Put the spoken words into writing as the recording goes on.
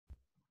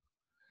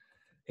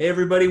Hey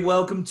everybody,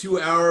 welcome to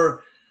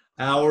our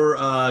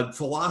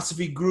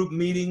philosophy group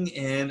meeting,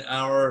 and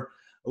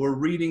we're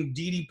reading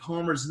D.D.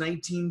 Palmer's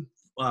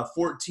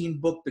 1914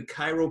 book, The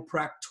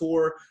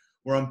Chiropractor.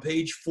 We're on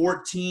page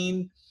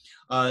 14,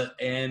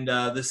 and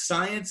the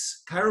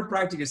science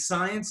chiropractic is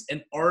science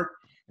and art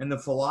and the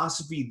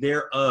philosophy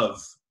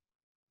thereof.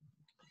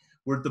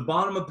 We're at the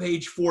bottom of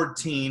page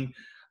 14.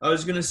 I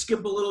was going to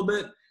skip a little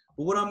bit,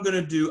 but what I'm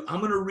going to do, I'm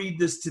going to read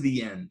this to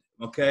the end.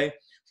 Okay,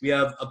 we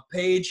have a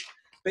page,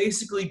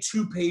 basically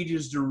 2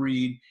 pages to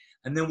read,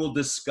 and then we'll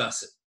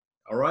discuss it.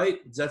 All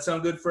right? Does that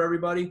sound good for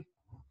everybody?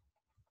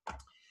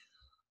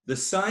 The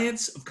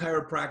science of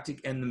chiropractic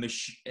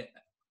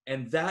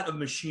and that of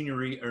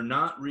machinery are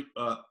not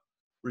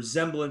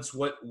resemblance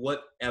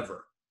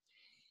whatever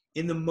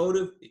in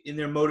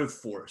their motive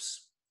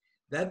force.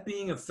 That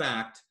being a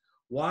fact,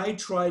 why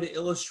try to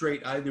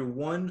illustrate either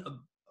one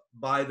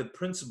by the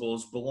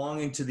principles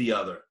belonging to the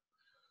other?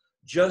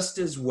 Just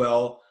as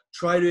well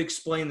try to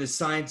explain the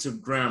science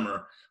of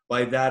grammar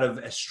by that of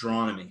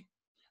astronomy,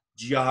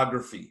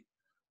 geography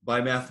by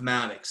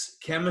mathematics,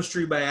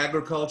 chemistry by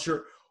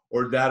agriculture,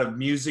 or that of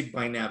music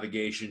by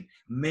navigation.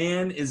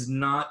 Man is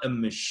not a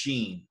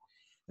machine.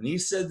 And he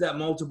said that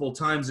multiple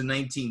times in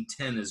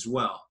 1910 as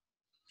well.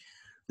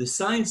 The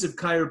science of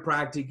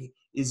chiropractic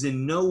is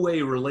in no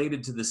way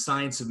related to the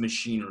science of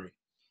machinery.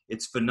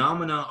 Its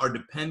phenomena are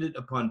dependent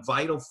upon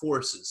vital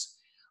forces,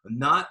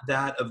 not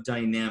that of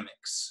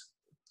dynamics.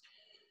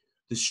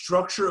 The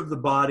structure of the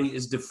body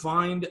is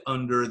defined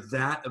under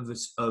that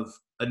of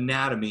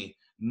anatomy,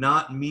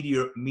 not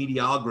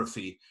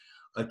mediography,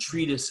 a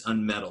treatise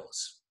on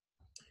metals.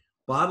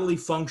 Bodily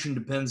function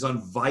depends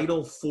on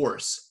vital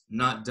force,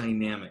 not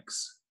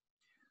dynamics.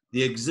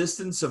 The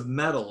existence of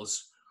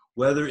metals,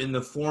 whether in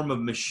the form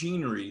of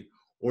machinery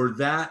or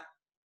that.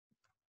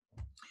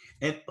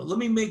 And let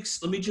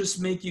me just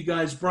make you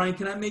guys, Brian,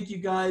 can I make you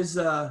guys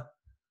the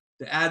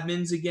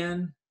admins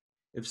again?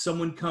 If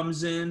someone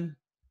comes in,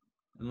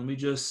 and let me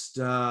just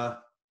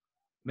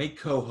make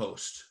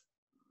co-host.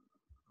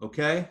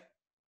 Okay?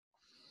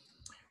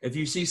 If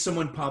you see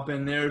someone pop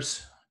in, there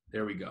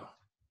we go.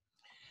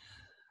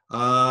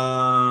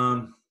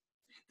 The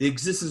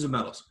existence of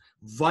metals.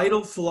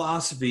 Vital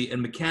philosophy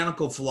and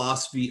mechanical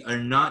philosophy are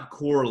not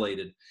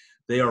correlated.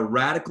 They are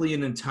radically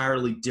and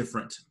entirely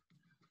different.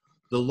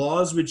 The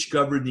laws which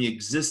govern the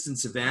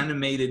existence of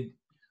animated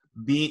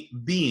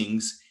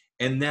beings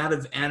and that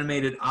of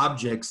animated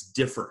objects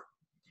differ.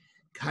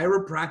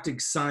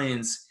 Chiropractic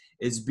science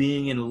is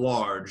being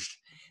enlarged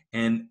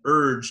and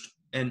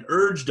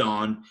urged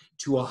on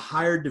to a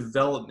higher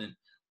development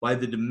by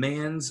the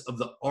demands of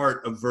the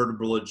art of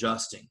vertebral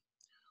adjusting.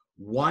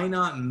 Why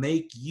not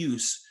make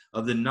use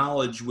of the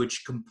knowledge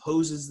which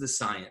composes the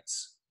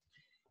science?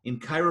 In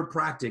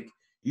chiropractic,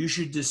 you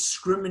should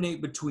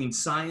discriminate between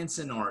science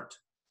and art.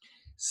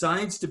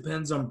 Science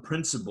depends on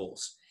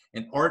principles,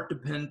 and art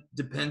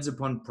depends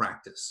upon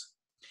practice.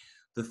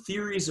 The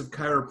theories of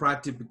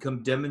chiropractic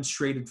become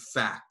demonstrated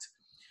fact,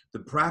 the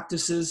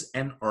practices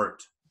and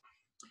art.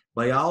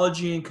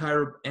 Biology and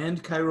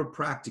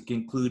chiropractic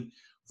include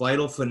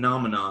vital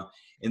phenomena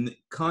in the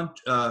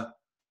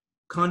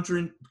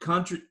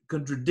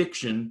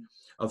contradiction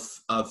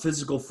of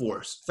physical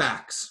force,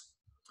 facts.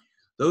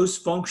 Those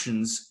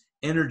functions,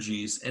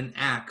 energies, and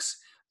acts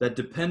that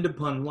depend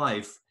upon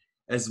life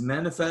as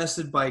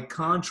manifested by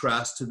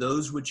contrast to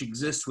those which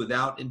exist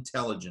without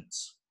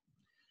intelligence.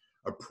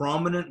 A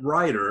prominent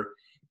writer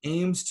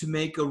aims to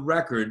make a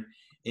record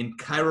in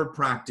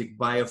chiropractic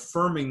by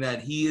affirming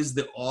that he is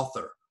the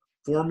author,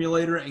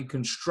 formulator, and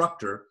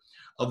constructor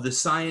of the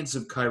science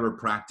of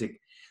chiropractic,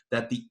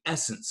 that the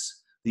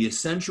essence, the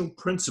essential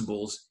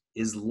principles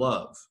is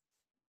love,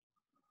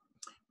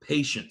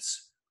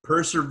 patience,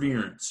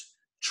 perseverance,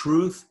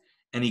 truth,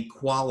 and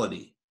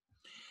equality.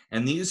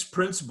 And these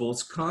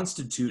principles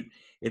constitute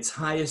its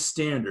highest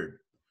standard,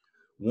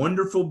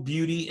 wonderful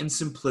beauty and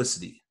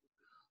simplicity.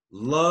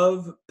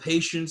 Love,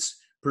 patience,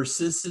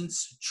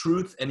 persistence,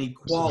 truth, and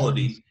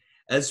equality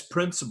as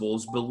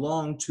principles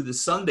belong to the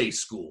Sunday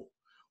school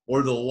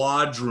or the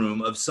lodge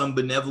room of some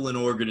benevolent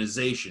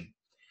organization.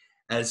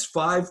 As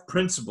 5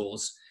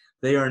 principles,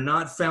 they are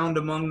not found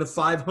among the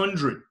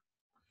 500,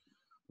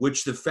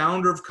 which the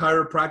founder of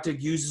chiropractic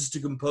uses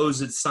to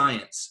compose its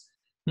science.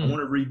 I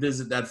want to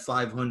revisit that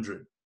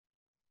 500.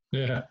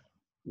 Yeah.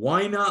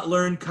 Why not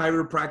learn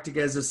chiropractic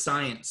as a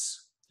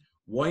science?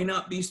 Why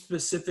not be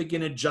specific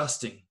in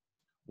adjusting?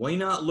 Why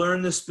not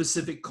learn the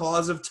specific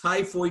cause of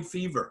typhoid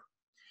fever?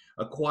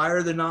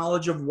 Acquire the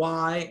knowledge of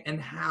why and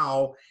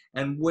how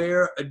and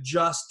where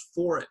adjust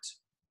for it.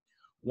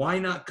 Why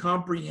not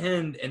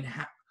comprehend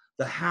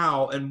the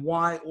how and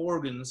why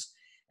organs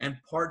and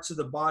parts of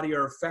the body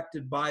are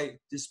affected by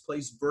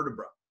displaced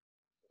vertebra?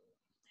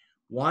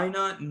 Why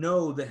not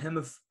know the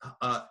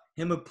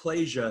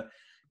hemiplasia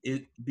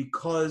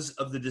because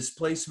of the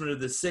displacement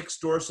of the 6th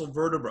dorsal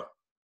vertebra?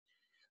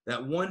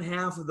 That one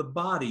half of the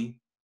body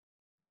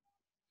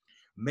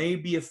may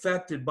be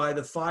affected by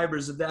the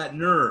fibers of that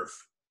nerve.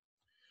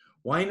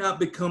 Why not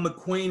become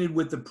acquainted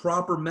with the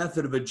proper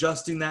method of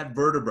adjusting that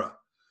vertebra?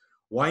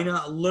 Why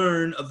not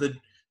learn of the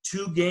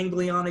two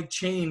ganglionic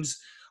chains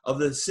of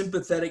the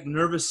sympathetic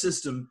nervous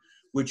system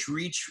which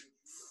reach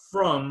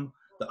from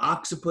the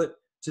occiput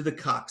to the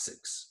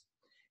coccyx?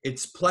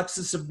 Its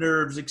plexus of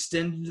nerves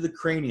extended to the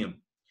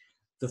cranium,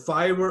 the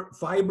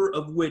fiber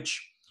of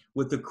which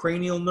with the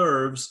cranial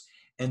nerves,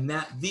 and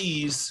that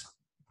these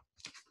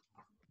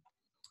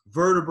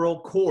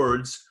vertebral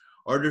cords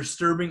are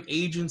disturbing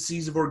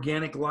agencies of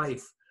organic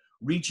life,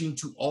 reaching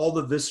to all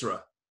the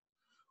viscera.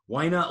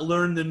 Why not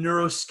learn the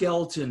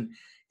neuroskeleton?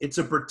 It's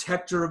a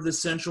protector of the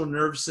central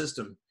nerve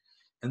system,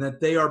 and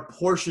that they are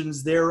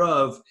portions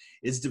thereof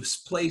is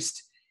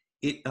displaced.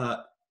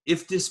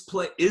 If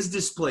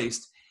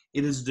displaced,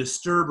 it is a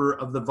disturber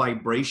of the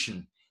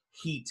vibration,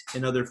 heat,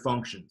 and other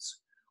functions.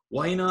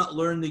 Why not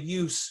learn to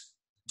use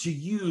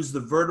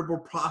the vertebral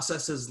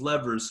process as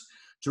levers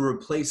to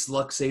replace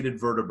luxated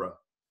vertebra?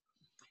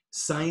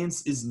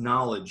 Science is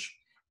knowledge,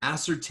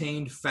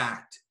 ascertained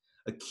fact,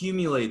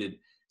 accumulated,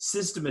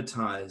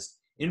 systematized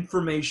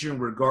information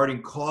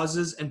regarding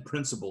causes and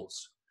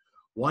principles.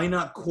 Why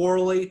not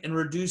correlate and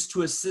reduce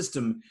to a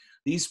system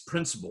these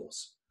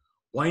principles?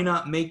 Why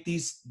not make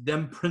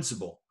them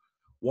principle?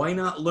 Why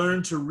not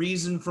learn to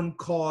reason from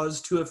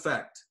cause to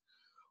effect?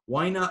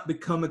 Why not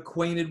become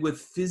acquainted with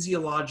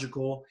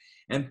physiological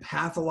and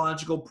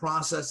pathological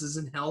processes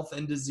in health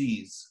and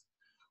disease?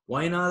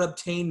 Why not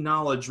obtain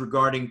knowledge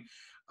regarding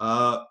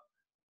pariah,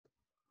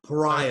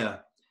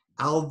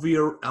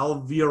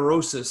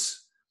 alveolosis?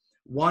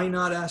 Why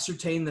not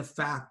ascertain the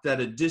fact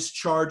that a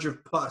discharge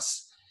of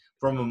pus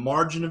from a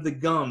margin of the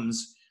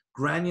gums,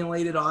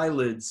 granulated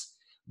eyelids,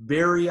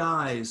 berry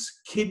eyes,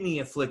 kidney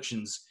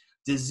afflictions,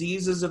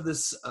 diseases of the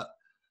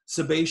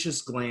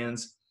sebaceous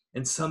glands,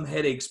 and some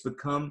headaches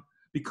become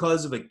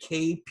because of a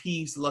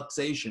KP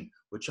luxation,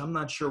 which I'm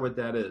not sure what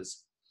that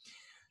is.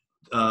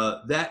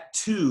 That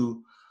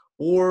two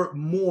or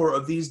more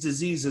of these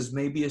diseases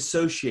may be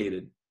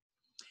associated,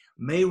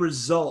 may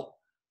result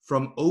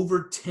from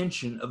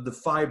overtension of the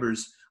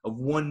fibers of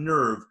one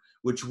nerve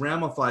which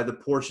ramify the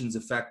portions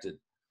affected.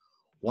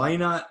 Why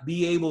not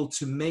be able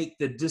to make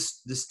the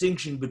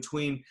distinction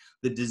between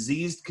the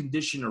diseased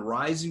condition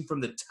arising from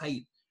the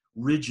tight,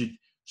 rigid,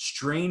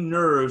 strained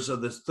nerves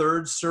of the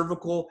third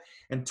cervical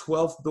and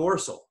 12th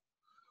dorsal?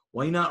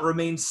 Why not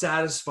remain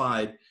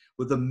satisfied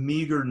with a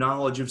meager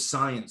knowledge of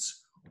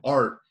science,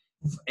 art,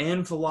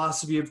 and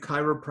philosophy of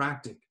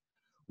chiropractic?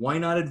 Why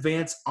not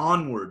advance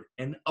onward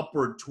and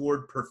upward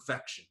toward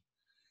perfection?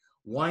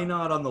 Why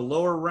not on the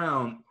lower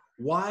round?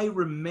 Why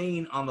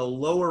remain on the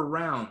lower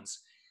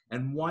rounds?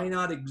 And why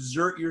not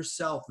exert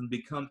yourself and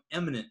become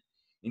eminent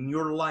in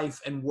your life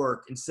and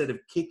work instead of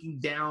kicking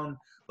down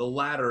the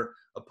ladder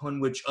upon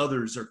which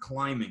others are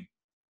climbing?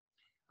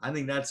 I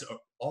think that's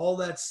all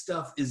that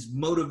stuff is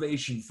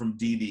motivation from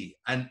DD.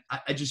 And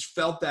I just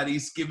felt that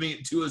he's giving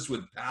it to us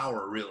with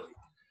power, really,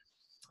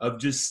 of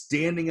just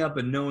standing up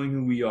and knowing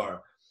who we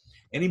are.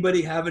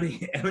 Anybody have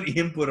any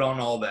input on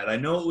all that? I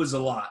know it was a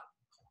lot.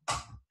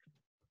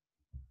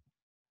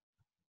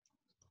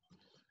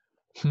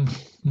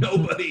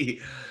 Nobody.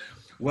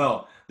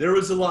 Well, there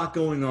was a lot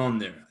going on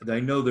there.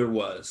 I know there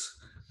was.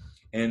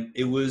 And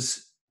it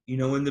was,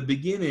 in the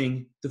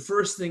beginning, the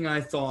first thing I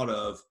thought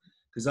of,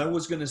 because I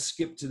was going to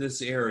skip to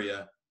this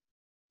area,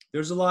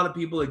 there's a lot of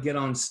people that get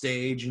on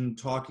stage and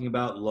talking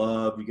about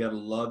love. You got to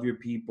love your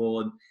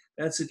people. And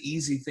that's an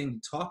easy thing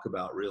to talk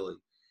about, really.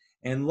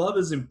 And love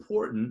is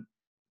important,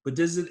 but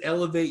does it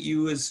elevate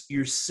you as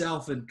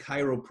yourself in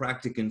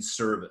chiropractic and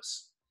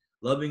service?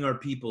 Loving our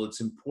people,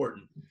 it's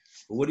important.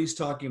 But what he's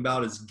talking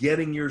about is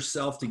getting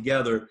yourself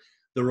together,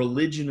 the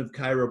religion of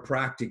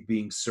chiropractic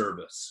being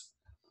service.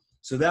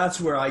 So that's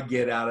where I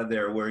get out of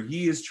there, where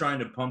he is trying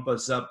to pump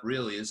us up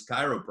really as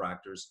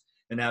chiropractors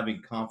and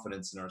having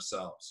confidence in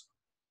ourselves.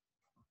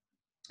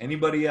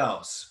 Anybody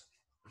else?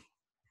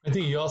 I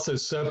think he also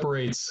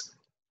separates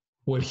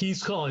what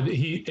he's calling,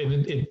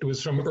 and it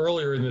was from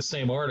earlier in the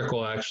same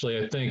article, actually,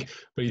 I think,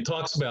 but he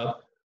talks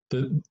about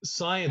the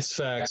science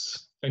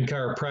facts and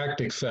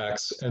chiropractic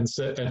facts, and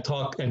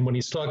when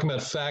he's talking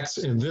about facts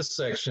in this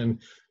section,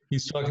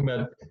 he's talking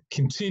about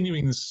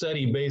continuing the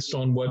study based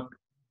on what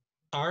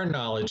our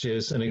knowledge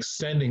is and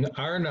extending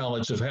our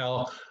knowledge of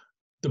how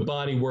the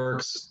body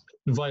works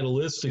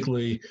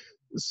vitalistically,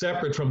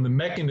 separate from the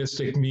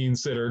mechanistic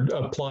means that are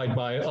applied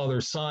by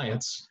other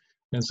science.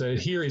 And so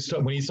here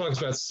when he talks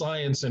about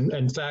science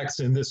and facts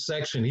in this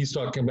section, he's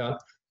talking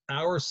about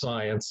our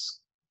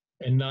science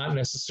and not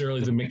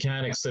necessarily the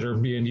mechanics that are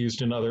being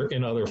used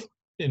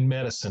in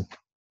medicine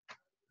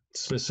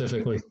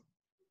specifically.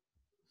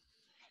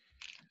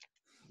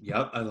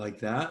 Yep, I like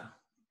that.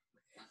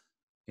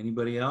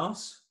 Anybody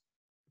else?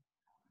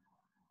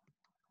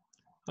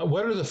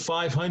 What are the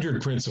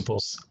 500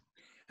 principles?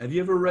 Have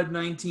you ever read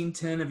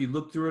 1910? Have you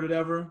looked through it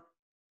ever?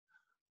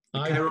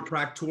 The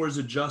Chiropractor's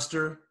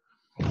Adjuster?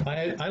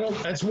 I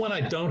don't. That's one I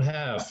don't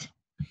have.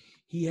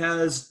 He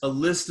has a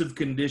list of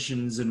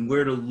conditions and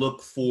where to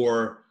look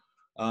for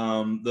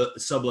the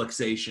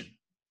subluxation.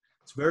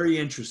 It's very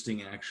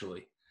interesting,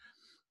 actually.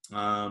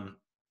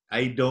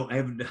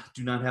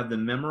 do not have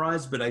them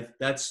memorized, but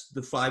that's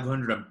the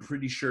 500 I'm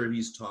pretty sure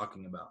he's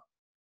talking about.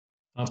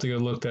 I'll have to go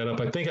look that up.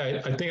 I think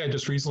I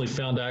just recently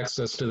found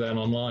access to that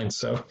online.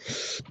 So,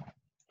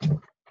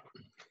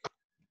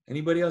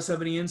 anybody else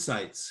have any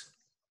insights?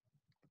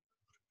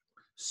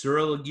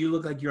 Cyril, you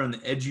look like you're on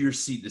the edge of your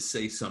seat to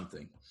say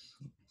something.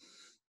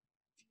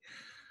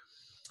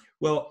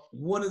 Well,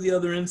 one of the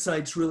other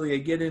insights, really, I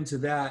get into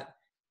that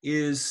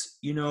is,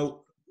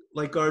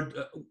 like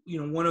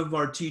one of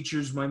our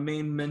teachers, my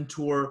main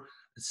mentor,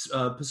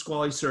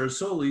 Pasquale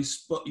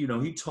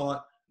Sarasoli, he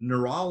taught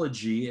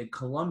neurology at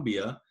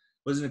Columbia.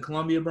 Wasn't it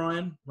Columbia,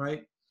 Brian?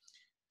 Right?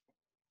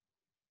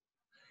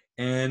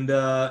 And,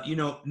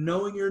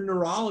 knowing your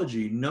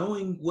neurology,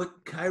 knowing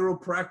what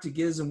chiropractic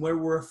is and where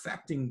we're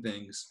affecting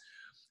things,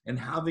 and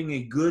having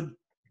a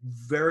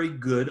very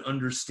good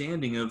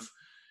understanding of,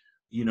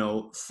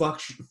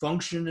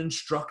 function and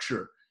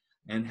structure,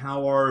 and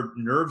how our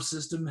nerve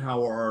system,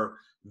 how our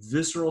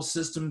visceral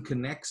system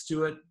connects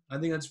to it. I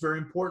think that's very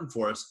important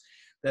for us.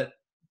 That,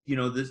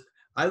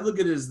 I look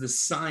at it as the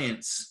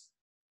science,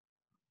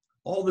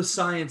 all the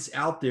science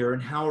out there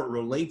and how it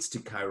relates to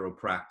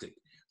chiropractic.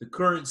 The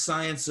current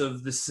science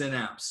of the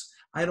synapse.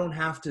 I don't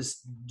have to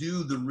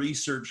do the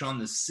research on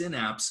the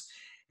synapse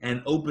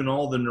and open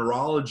all the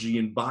neurology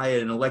and buy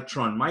an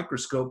electron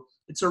microscope.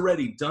 It's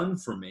already done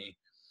for me.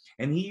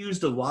 And he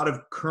used a lot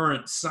of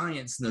current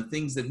science and the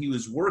things that he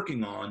was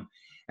working on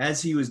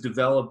as he was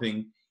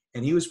developing.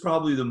 And he was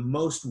probably the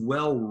most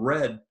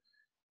well-read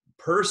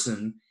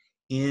person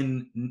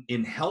in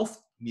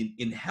health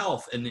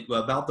and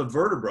about the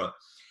vertebra.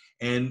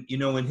 And,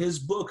 in his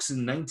books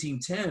in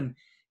 1910,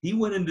 he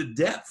went into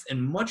depth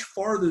and much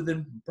farther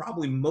than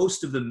probably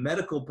most of the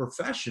medical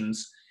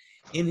professions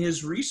in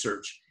his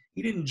research.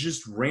 He didn't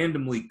just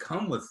randomly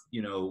come with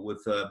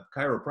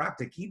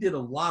chiropractic. He did a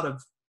lot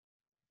of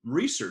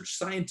research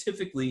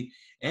scientifically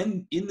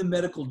and in the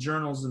medical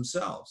journals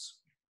themselves.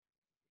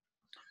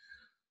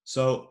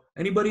 So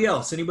anybody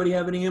else? Anybody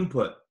have any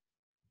input?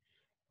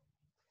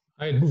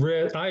 I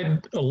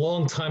had a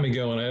long time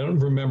ago, and I don't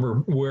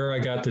remember where I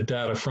got the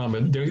data from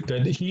it,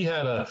 that he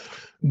had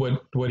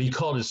what he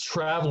called his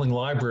traveling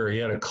library. He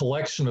had a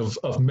collection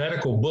of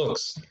medical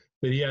books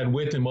that he had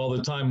with him all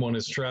the time on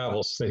his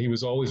travels, that he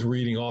was always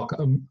reading,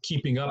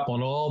 keeping up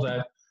on all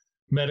that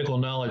medical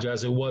knowledge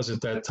as it was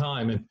at that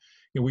time. And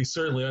we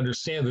certainly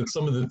understand that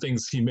some of the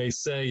things he may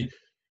say,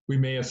 we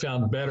may have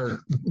found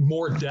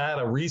more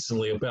data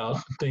recently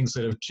about things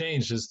that have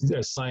changed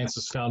as science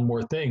has found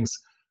more things.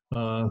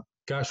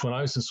 Gosh, when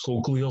I was in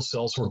school, glial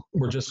cells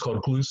were just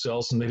called glue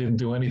cells, and they didn't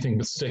do anything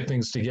but stick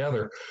things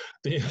together.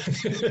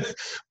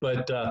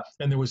 But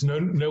and there was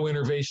no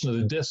innervation of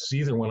the discs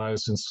either when I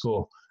was in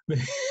school.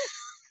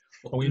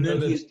 We know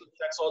that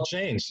that's all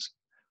changed.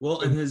 Well,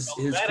 and his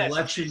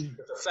collection,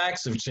 the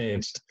facts have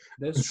changed.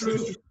 That's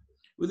true.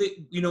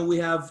 We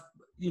have,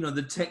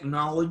 the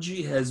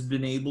technology has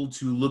been able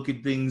to look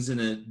at things in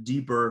a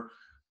deeper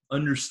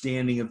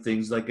understanding of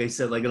things. Like I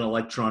said, like an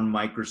electron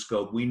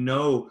microscope. We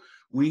know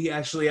we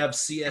actually have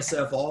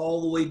CSF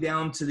all the way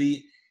down to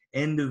the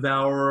end of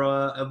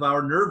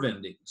our nerve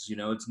endings.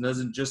 It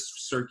doesn't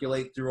just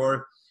circulate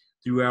through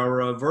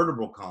our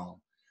vertebral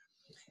column.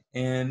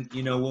 And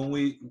when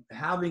we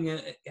having a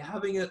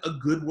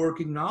good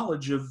working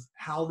knowledge of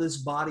how this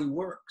body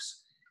works.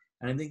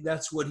 And I think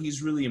that's what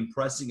he's really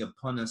impressing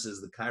upon us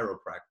as the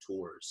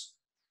chiropractors.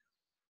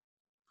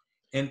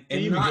 And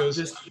not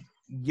just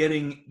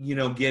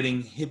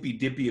getting hippy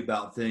dippy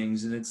about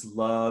things, and it's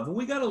love. And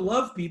we got to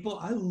love people.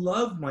 I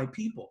love my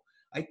people.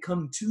 I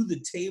come to the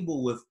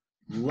table with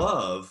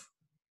love,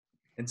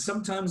 and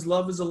sometimes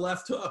love is a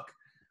left hook,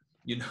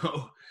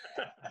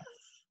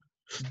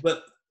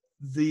 but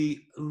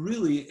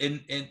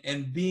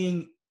and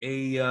being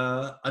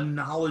a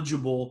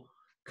knowledgeable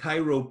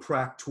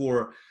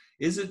chiropractor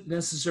isn't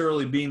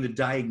necessarily being the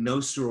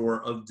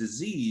diagnoser of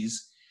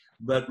disease,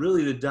 but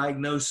really the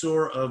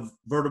diagnoser of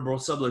vertebral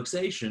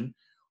subluxation,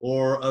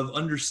 or of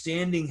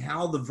understanding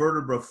how the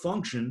vertebra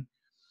function.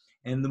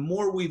 And the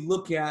more we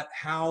look at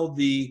how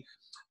the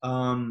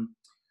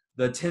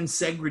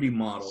tensegrity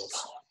models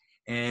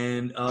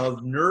and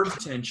of nerve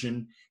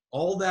tension,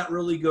 all that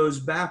really goes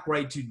back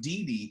right to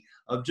Didi,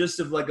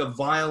 of like a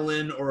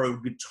violin or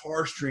a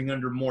guitar string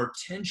under more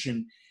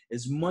tension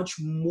is much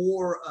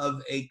more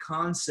of a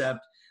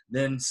concept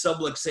than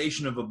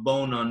subluxation of a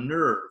bone on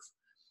nerve,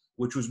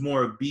 which was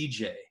more of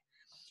BJ.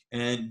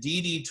 And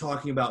Didi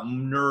talking about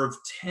nerve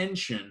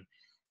tension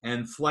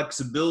and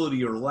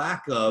flexibility or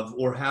lack of,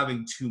 or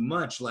having too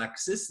much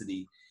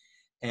laxicity.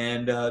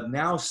 And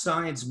now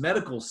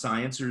medical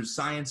science, or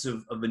science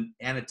of an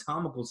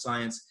anatomical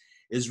science,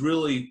 is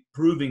really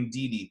proving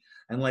Didi.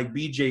 And like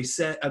BJ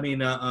said,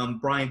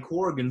 Brian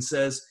Corrigan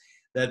says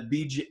that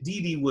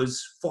Didi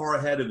was far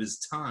ahead of his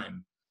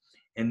time.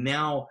 And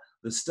now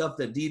the stuff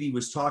that Didi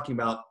was talking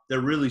about,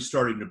 they're really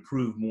starting to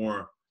prove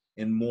more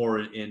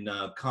in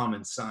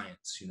common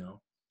science.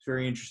 It's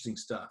very interesting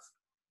stuff.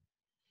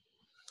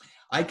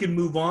 I can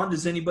move on.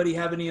 Does anybody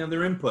have any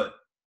other input?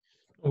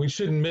 We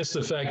shouldn't miss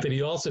the fact that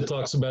he also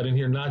talks about in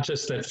here not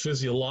just that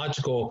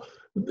physiological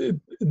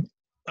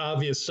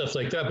obvious stuff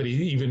like that, but he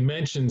even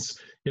mentions,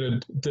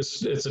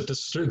 this it's that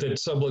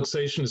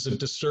subluxation is a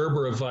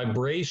disturber of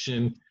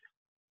vibration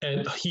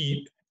and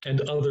heat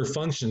and other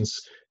functions.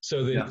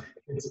 So that Yeah.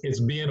 it's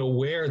being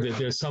aware that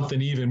there's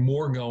something even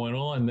more going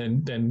on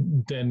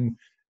than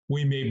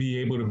we may be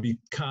able to be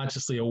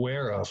consciously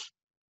aware of.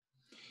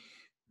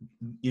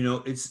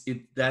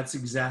 That's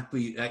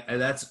exactly,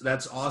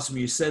 that's awesome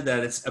you said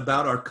that. It's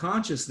about our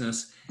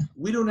consciousness.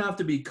 We don't have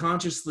to be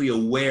consciously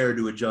aware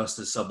to adjust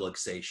to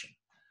subluxation.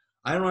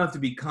 I don't have to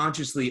be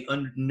consciously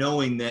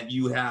knowing that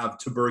you have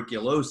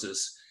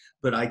tuberculosis,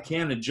 but I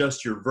can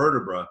adjust your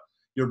vertebra.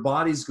 Your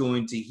body's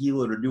going to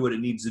heal it or do what it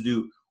needs to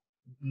do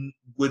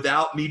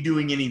without me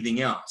doing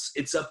anything else.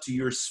 It's up to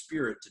your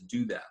spirit to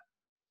do that.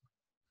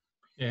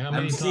 Yeah, how I'm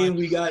many seeing times?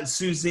 we got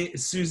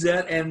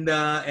Suzette and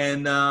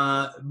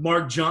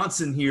Mark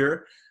Johnson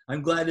here.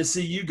 I'm glad to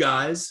see you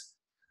guys.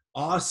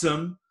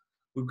 Awesome.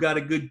 We've got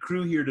a good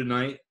crew here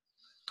tonight.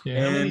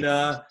 Yeah, And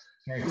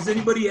does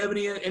anybody have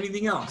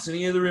anything else?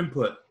 Any other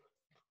input?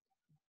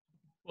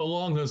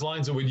 Along those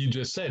lines of what you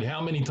just said,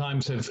 how many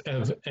times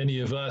have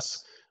any of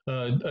us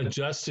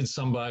adjusted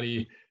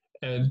somebody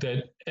and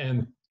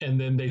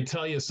then they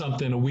tell you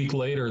something a week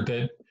later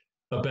that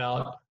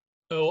about,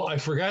 oh, I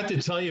forgot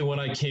to tell you when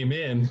I came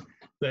in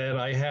that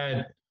I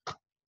had,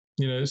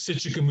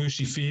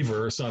 Shichikamushi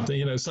fever or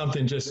something,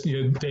 something just,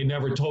 they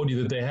never told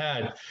you that they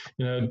had,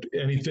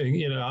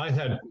 anything,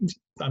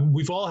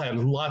 we've all had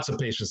lots of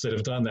patients that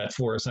have done that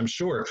for us. I'm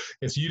sure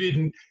it's, you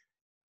didn't,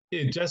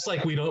 just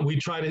like we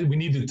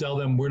need to tell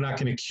them we're not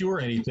going to cure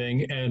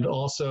anything. And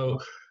also,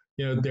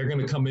 they're going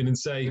to come in and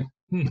say,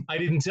 I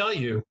didn't tell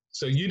you.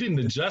 So you didn't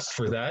adjust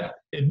for that.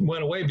 It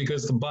went away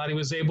because the body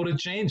was able to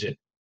change it.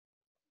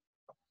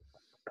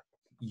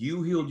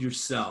 You healed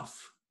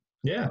yourself.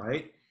 Yeah.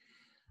 Right?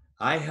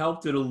 I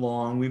helped it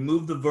along. We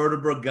moved the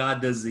vertebra.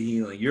 God does the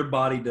healing. Your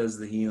body does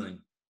the healing.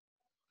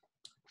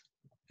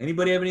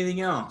 Anybody have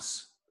anything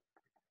else?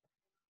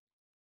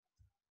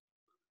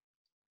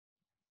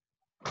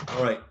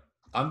 All right.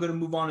 I'm going to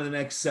move on to the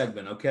next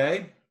segment,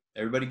 okay?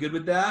 Everybody good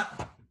with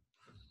that?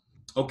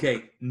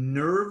 Okay,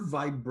 nerve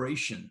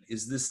vibration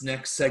is this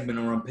next segment.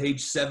 We're on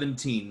page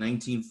 17,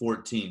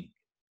 1914.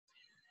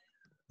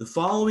 The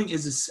following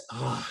is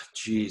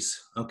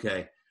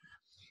okay.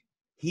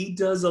 He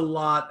does a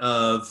lot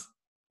of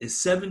a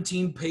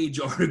 17-page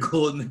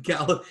article in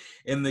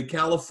the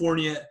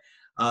California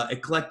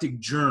Eclectic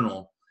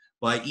Journal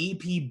by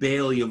E.P.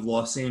 Bailey of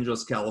Los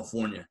Angeles,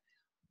 California.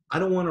 I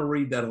don't want to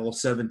read that whole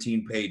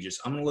 17 pages.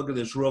 I'm going to look at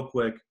this real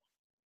quick.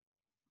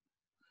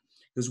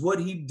 Because what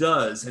he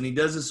does, and he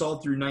does this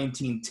all through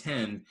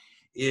 1910,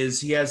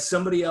 is he has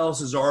somebody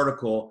else's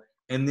article,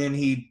 and then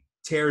he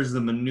tears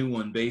them a new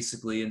one,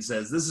 basically, and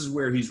says, this is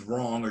where he's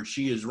wrong, or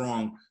she is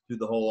wrong, through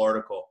the whole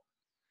article.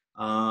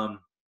 All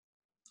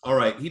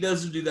right, he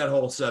doesn't do that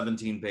whole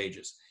 17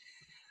 pages.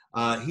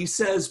 He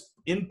says,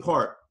 in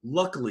part,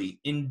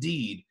 luckily,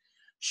 indeed,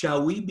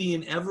 shall we be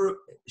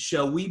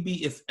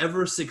if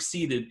ever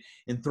succeeded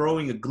in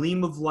throwing a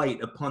gleam of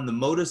light upon the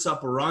modus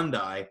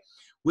operandi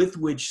with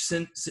which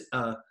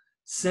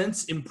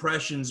sense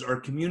impressions are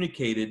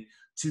communicated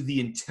to the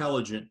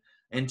intelligent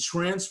and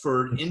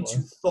transferred into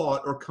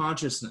thought or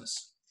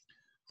consciousness.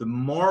 The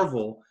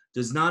marvel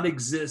does not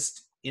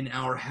exist in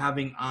our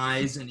having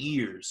eyes and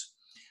ears,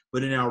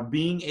 but in our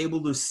being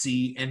able to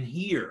see and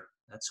hear.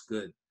 That's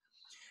good.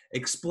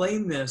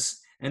 Explain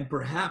this, and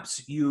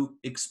perhaps you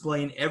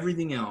explain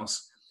everything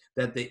else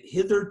that the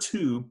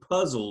hitherto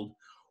puzzled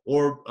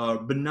or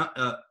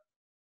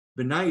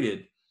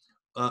benighted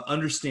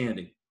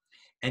understanding.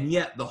 And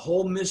yet the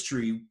whole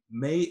mystery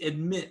may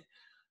admit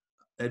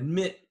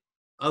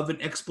of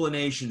an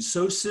explanation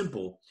so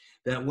simple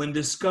that when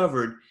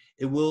discovered,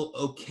 it will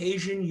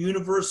occasion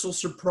universal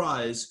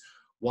surprise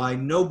why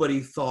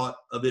nobody thought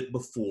of it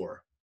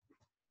before.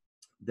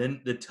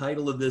 Then the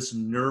title of this,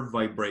 nerve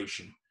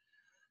vibration.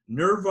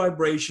 Nerve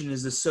vibration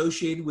is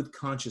associated with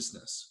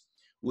consciousness.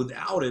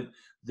 Without it,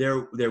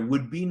 there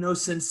would be no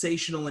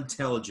sensational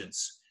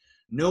intelligence,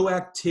 no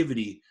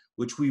activity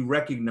which we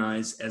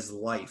recognize as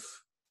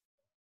life.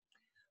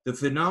 The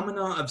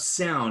phenomena of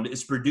sound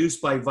is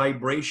produced by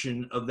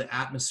vibration of the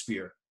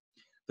atmosphere.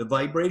 The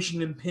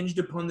vibration impinged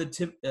upon the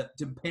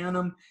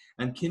tympanum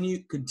and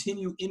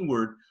continue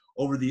inward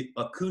over the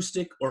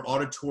acoustic or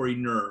auditory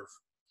nerve.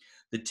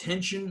 The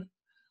tension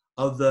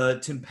of the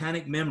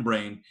tympanic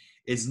membrane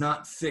is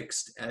not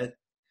fixed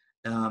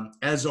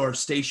as are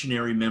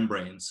stationary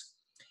membranes.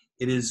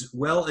 It is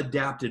well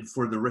adapted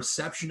for the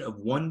reception of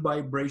one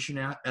vibration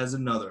as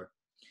another.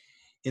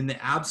 In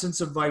the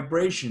absence of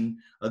vibration,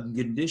 a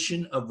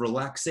condition of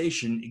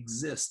relaxation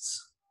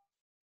exists.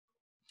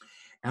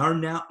 Our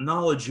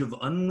knowledge of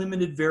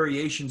unlimited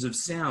variations of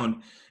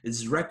sound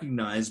is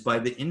recognized by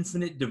the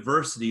infinite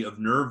diversity of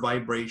nerve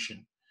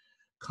vibration.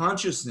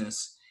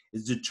 Consciousness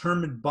is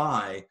determined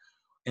by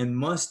and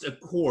must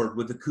accord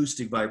with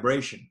acoustic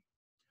vibration.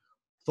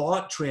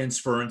 Thought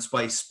transference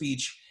by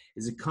speech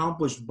is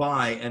accomplished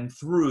by and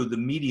through the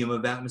medium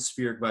of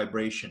atmospheric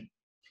vibration.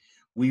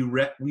 We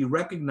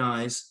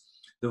recognize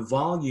the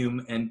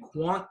volume and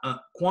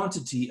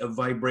quantity of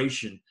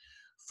vibration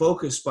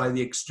focused by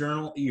the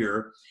external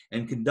ear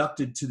and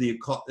conducted to the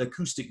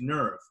acoustic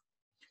nerve.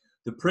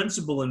 The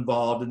principle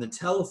involved in the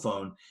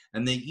telephone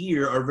and the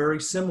ear are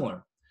very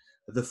similar.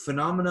 The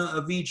phenomena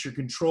of each are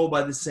controlled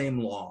by the same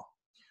law.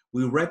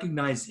 We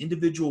recognize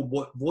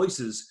individual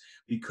voices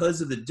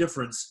because of the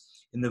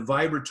difference in the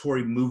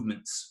vibratory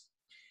movements.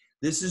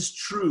 This is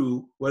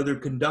true whether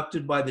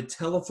conducted by the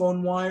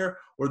telephone wire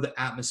or the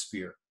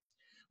atmosphere.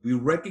 We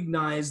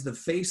recognize the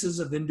faces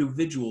of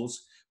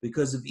individuals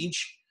because of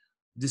each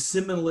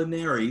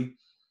dissimilarity.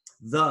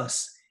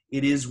 Thus,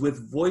 it is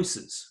with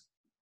voices.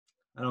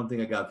 I don't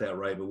think I got that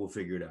right, but we'll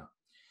figure it out.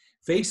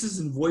 Faces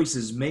and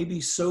voices may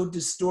be so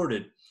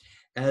distorted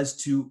as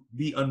to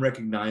be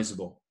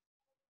unrecognizable.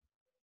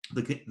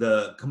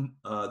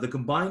 The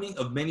combining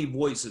of many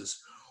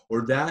voices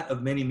or that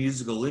of many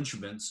musical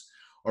instruments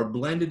are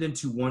blended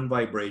into one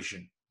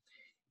vibration.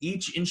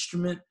 Each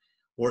instrument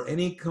or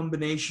any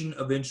combination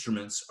of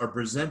instruments are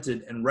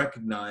presented and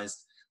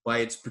recognized by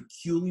its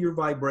peculiar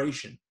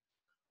vibration.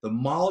 The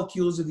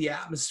molecules of the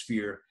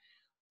atmosphere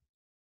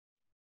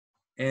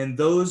and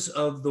those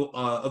of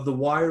the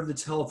wire of the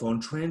telephone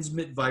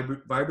transmit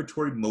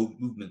vibratory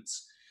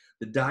movements.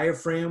 The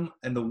diaphragm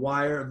and the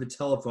wire of the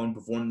telephone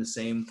perform the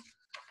same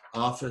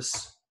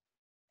office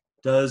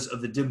does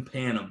of the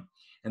tympanum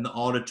and the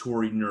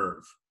auditory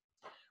nerve.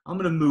 I'm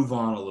going to move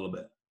on a little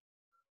bit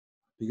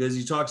because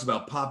he talks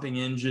about popping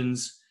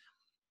engines.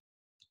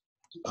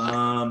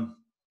 I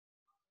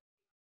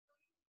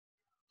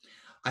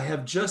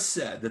have just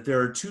said that there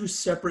are two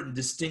separate and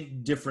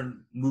distinct different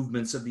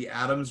movements of the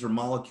atoms or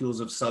molecules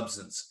of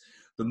substance.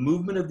 The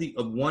movement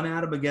of one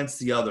atom against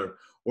the other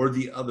or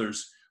the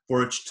others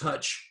for its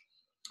touch.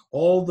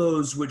 All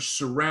those which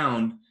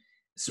surround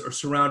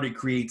it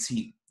creates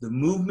heat. The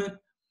movement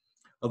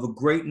of a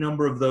great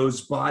number of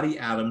those body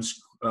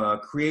atoms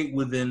create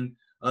within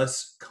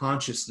us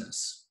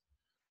consciousness.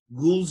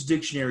 Gould's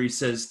dictionary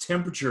says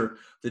temperature,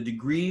 the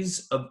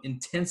degrees of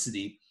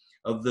intensity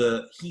of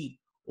the heat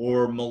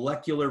or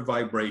molecular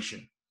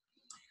vibration.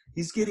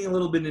 He's getting a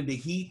little bit into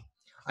heat.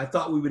 I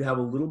thought we would have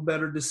a little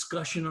better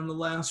discussion on the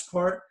last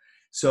part.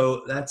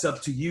 So that's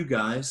up to you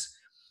guys.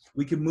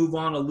 We can move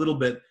on a little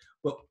bit.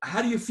 But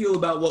how do you feel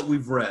about what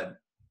we've read?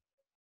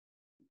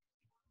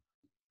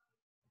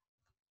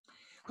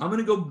 I'm going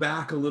to go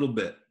back a little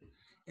bit.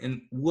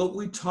 And what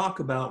we talk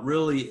about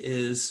really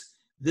is,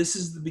 this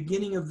is the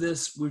beginning of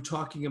this. We're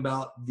talking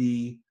about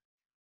the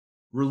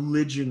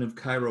religion of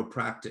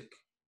chiropractic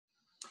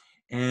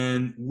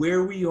and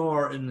where we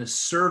are in the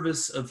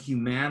service of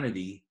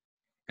humanity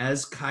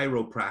as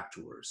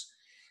chiropractors.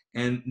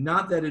 And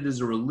not that it is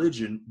a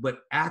religion, but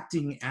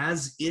acting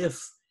as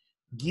if,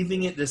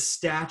 giving it the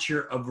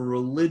stature of a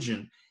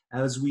religion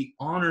as we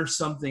honor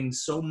something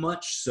so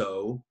much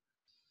so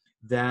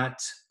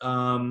that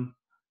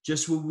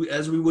just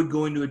as we would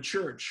go into a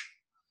church.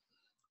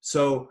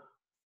 So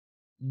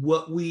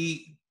what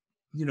we're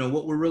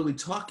really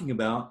talking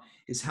about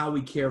is how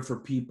we care for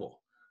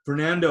people.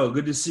 Fernando,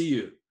 good to see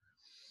you.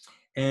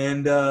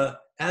 And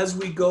as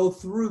we go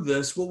through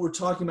this, what we're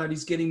talking about,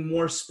 he's getting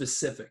more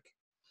specific.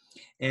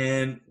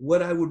 And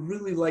what I would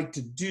really like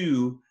to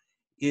do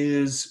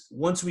is,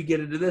 once we get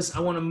into this, I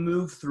want to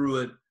move through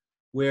it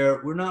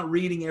where we're not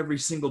reading every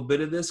single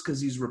bit of this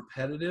because he's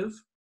repetitive,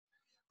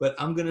 but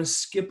I'm going to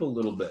skip a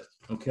little bit,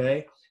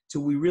 okay,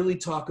 till we really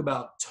talk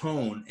about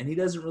tone. And he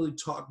doesn't really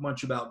talk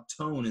much about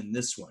tone in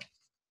this one.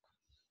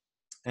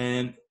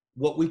 And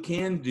what we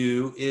can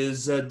do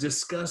is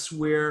discuss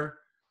where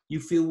you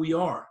feel we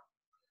are.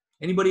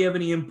 Anybody have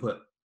any input?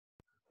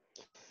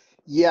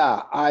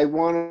 Yeah, I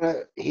want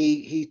to,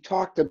 he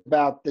talked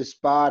about this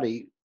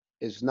body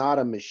is not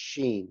a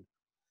machine.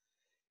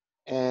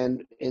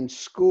 And in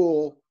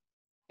school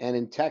and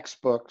in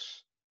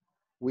textbooks,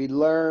 we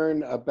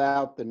learn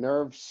about the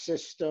nerve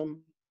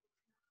system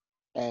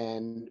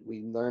and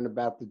we learn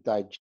about the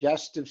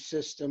digestive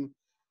system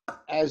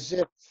as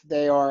if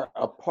they are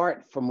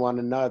apart from one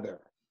another.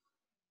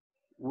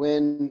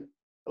 When,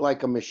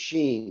 like a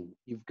machine,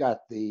 you've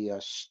got the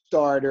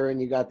starter and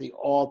you got the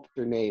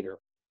alternator.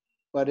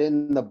 But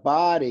in the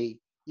body,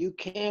 you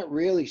can't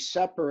really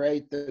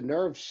separate the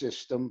nerve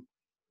system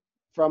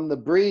from the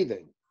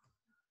breathing.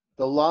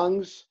 The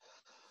lungs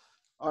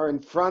are in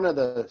front of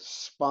the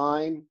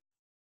spine,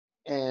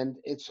 and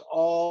it's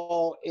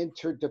all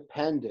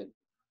interdependent.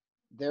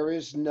 There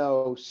is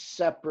no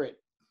separate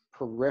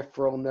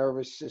peripheral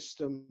nervous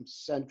system,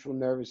 central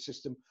nervous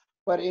system.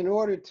 But in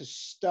order to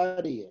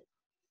study it,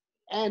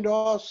 and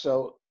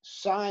also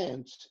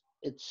science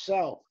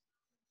itself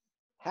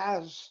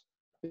has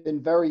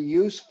been very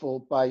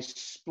useful by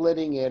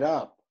splitting it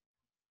up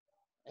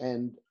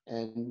and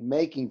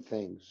making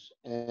things,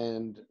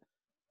 and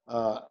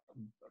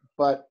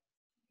but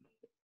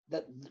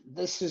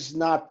this is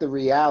not the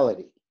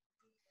reality.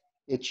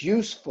 It's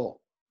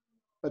useful,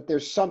 but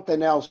there's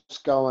something else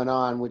going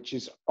on which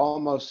is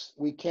almost,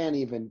 we can't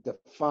even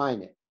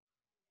define it.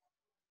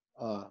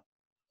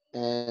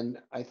 And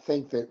I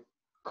think that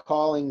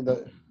calling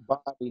the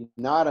body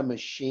not a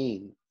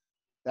machine,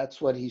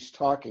 that's what he's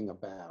talking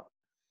about,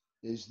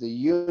 is the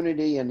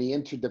unity and the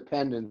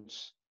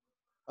interdependence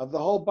of the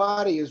whole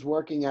body is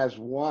working as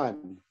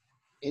one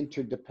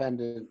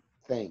interdependent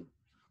thing.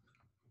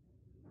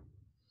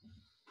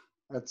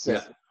 That's it.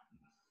 Yeah,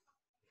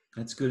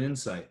 that's good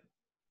insight.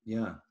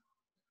 Yeah.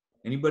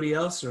 Anybody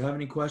else or have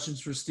any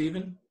questions for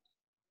Stephen?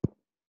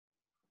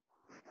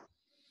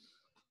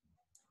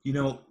 You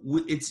know,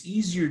 it's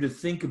easier to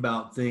think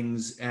about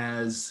things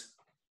as,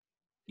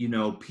 you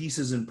know,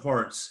 pieces and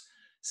parts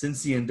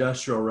since the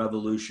Industrial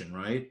Revolution,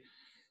 right?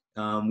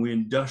 We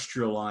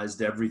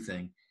industrialized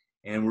everything,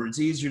 and it's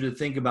easier to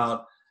think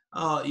about,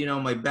 oh, you know,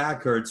 my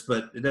back hurts,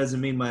 but it doesn't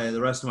mean the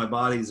rest of my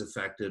body is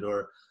affected.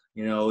 Or,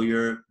 you know,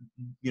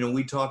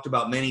 we talked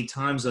about many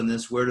times on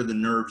this, where do the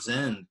nerves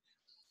end?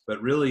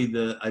 But really,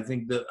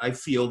 I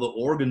feel the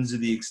organs are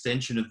the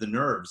extension of the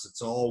nerves.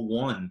 It's all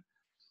one.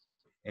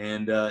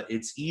 And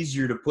it's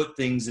easier to put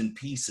things in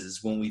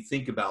pieces when we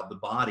think about the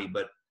body.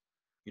 But,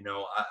 you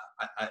know,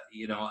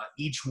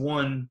 each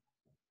one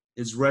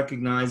is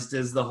recognized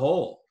as the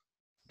whole.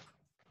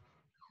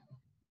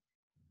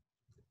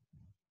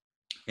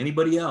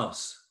 Anybody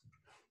else?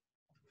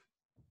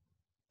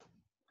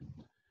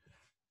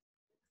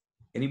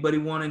 Anybody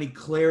want any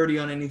clarity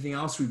on anything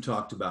else we've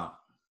talked about?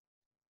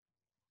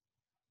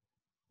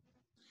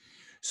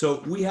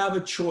 So we have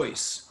a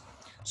choice.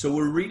 So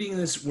we're reading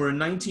this, we're in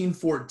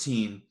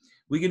 1914.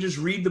 We could just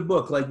read the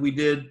book like we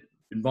did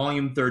in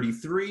volume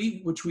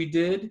 33, which we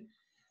did.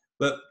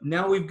 But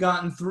now we've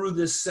gotten through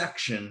this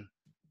section,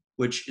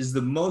 which is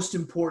the most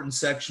important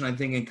section, I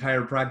think, in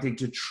chiropractic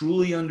to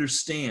truly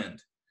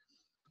understand.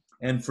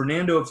 And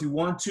Fernando, if you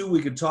want to,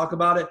 we could talk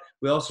about it.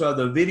 We also have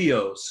the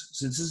videos.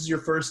 Since this is your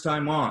first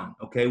time on,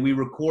 okay, we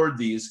record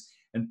these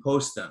and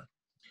post them.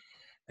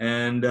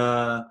 And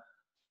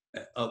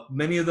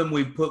many of them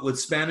we've put with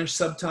Spanish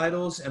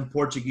subtitles and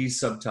Portuguese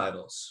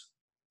subtitles.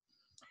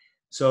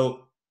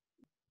 So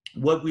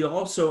what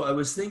I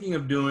was thinking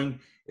of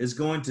doing is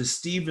going to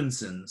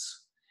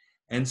Stevenson's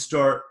and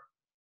start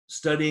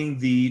studying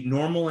the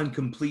normal and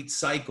complete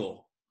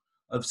cycle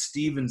of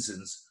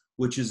Stevenson's,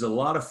 which is a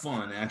lot of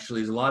fun,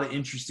 actually. There's a lot of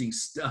interesting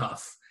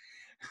stuff.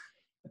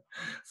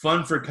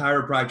 Fun for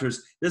chiropractors.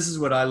 This is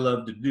what I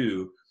love to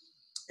do.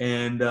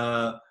 And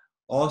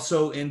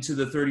also into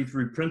the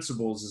 33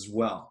 principles as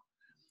well.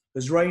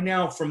 Because right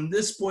now, from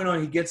this point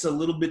on, he gets a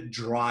little bit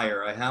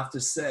drier, I have to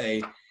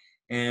say.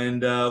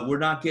 And we're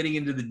not getting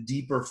into the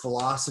deeper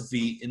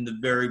philosophy in the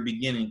very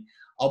beginning.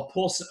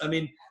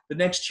 The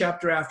next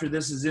chapter after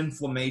this is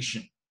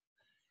inflammation.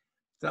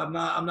 So I'm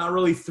not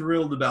really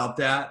thrilled about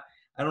that.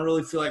 I don't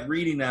really feel like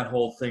reading that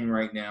whole thing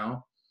right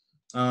now.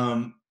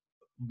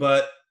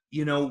 But,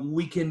 you know,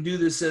 we can do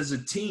this as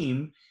a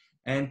team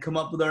and come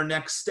up with our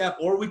next step,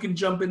 or we can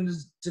jump into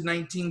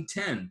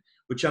 1910,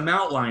 which I'm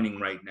outlining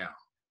right now.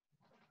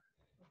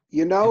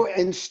 You know,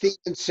 in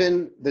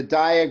Stevenson, the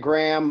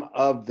diagram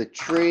of the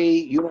tree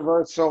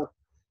universal,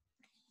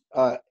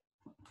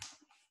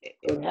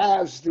 it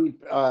has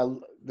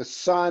the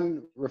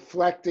sun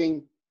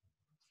reflecting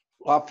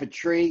off a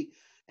tree,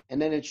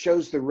 and then it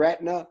shows the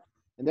retina,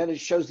 and then it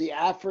shows the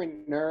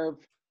afferent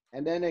nerve,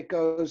 and then it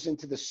goes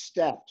into the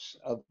steps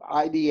of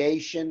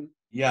ideation.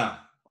 Yeah.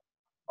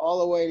 All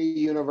the way to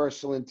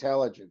universal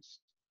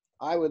intelligence.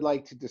 I would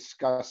like to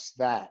discuss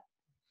that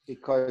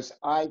because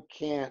I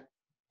can't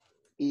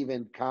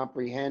even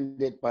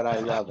comprehend it, but I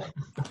love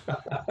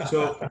it.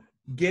 So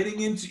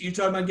you're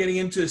talking about getting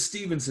into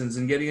Stevenson's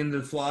and getting into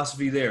the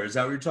philosophy there. Is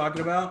that what you're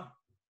talking about?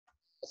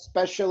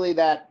 Especially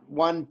that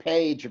one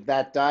page of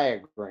that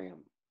diagram.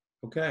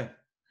 Okay.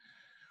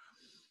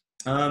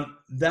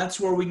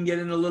 That's where we can get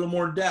in a little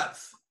more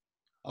depth.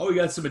 Oh, we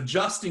got some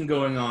adjusting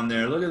going on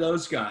there. Look at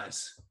those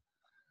guys.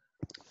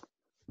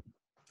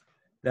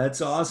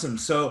 That's awesome.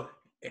 So,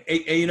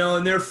 you know,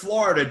 and they're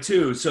Florida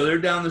too. So they're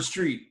down the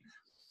street.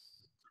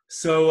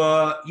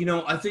 So, you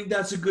know, I think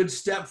that's a good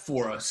step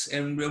for us.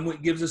 And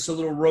it gives us a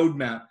little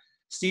roadmap.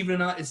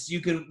 Stephen and I, you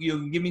can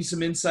give me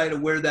some insight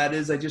of where that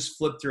is. I just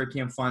flipped through. I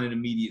can't find it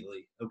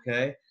immediately.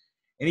 Okay.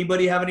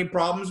 Anybody have any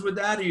problems with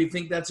that? Or you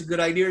think that's a good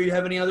idea? Or you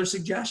have any other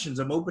suggestions?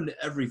 I'm open to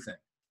everything.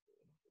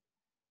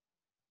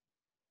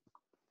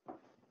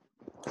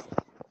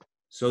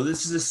 So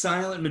this is a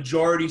silent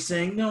majority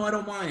saying, no, I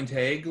don't mind,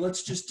 Haig.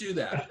 Let's just do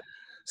that.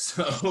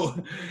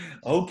 So,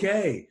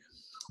 okay.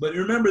 But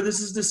remember,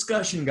 this is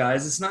discussion,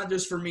 guys. It's not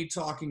just for me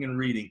talking and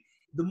reading.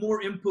 The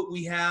more input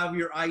we have,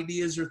 your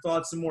ideas, your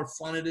thoughts, the more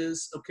fun it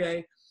is,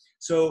 okay?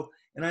 So,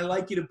 and I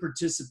like you to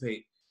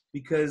participate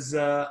because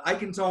I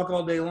can talk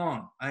all day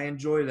long. I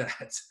enjoy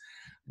that.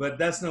 But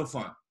that's no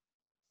fun,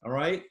 all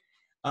right?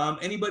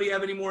 Anybody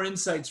have any more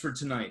insights for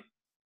tonight?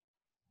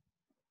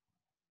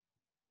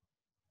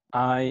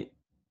 I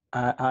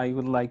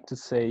would like to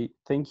say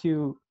thank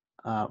you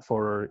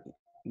for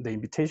the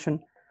invitation,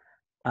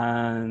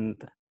 and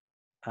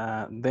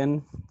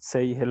then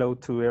say hello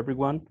to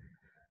everyone.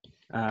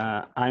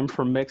 I'm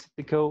from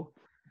Mexico,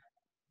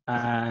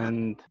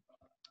 and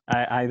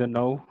I don't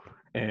know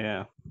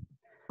uh,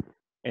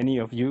 any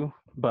of you,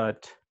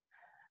 but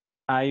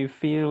I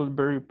feel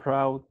very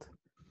proud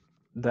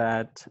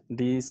that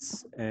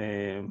these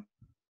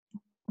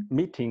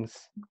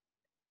meetings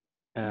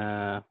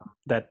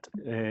that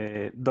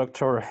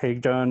Dr.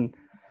 Hagen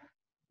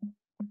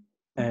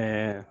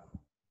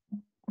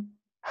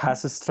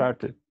has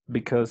started,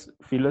 because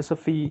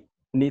philosophy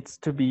needs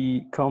to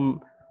become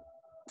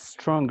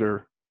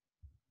stronger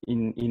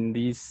in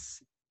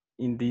this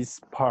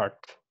part.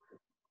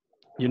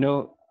 You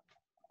know,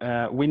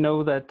 we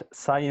know that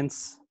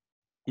science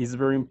is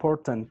very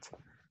important,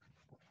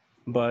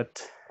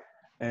 but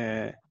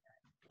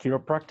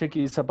chiropractic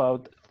is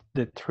about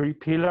the three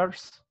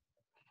pillars.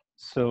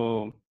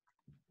 So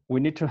we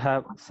need to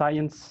have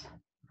science,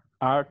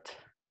 art,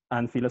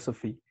 and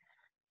philosophy.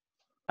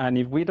 And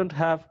if we don't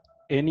have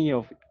any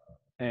of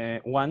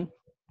one,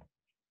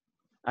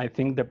 I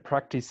think the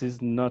practice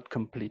is not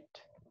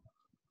complete.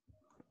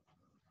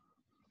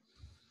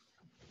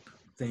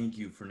 Thank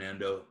you,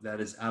 Fernando. That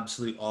is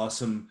absolutely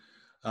awesome.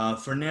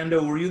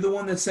 Fernando, were you the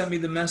one that sent me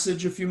the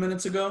message a few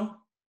minutes ago?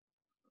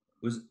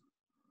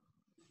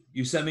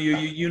 You sent me your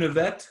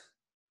Univet?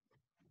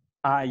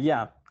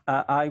 Yeah,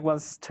 I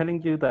was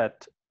telling you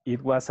that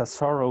it was a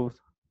sorrow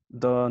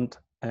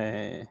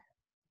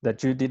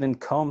that you didn't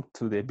come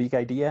to the big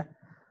idea,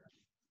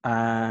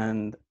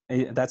 and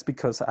that's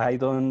because I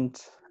don't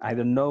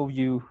know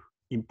you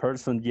in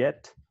person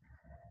yet.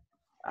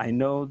 I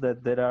know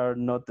that there are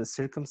not the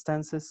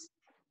circumstances,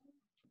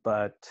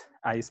 but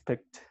I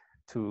expect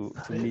to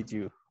meet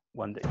you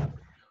one day.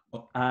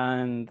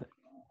 And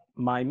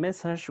my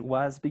message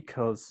was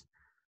because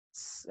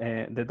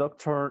the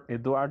Dr.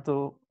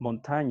 Eduardo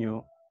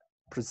Montaño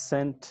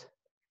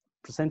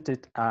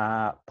presented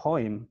a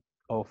poem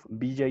of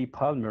B.J.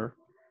 Palmer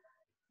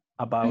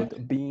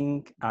about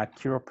being a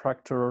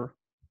chiropractor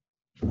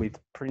with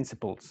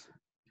principles.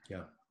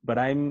 Yeah. But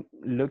I'm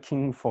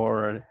looking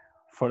for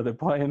the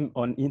poem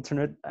on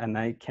internet and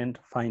I can't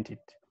find it.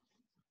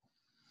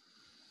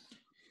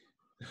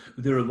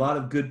 There are a lot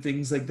of good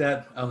things like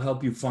that. I'll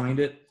help you find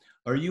it.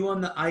 Are you on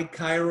the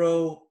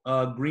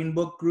iChiro Green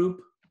Book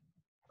group,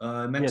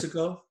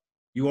 Mexico? Yes.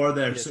 You are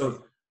there. Yes,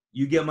 so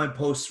you get my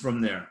posts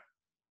from there,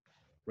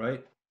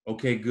 right?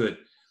 Okay, good.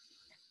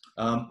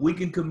 We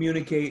can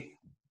communicate,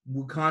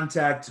 we'll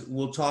contact,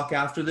 we'll talk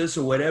after this,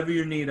 or whatever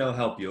you need, I'll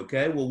help you,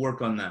 okay? We'll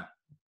work on that.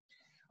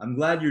 I'm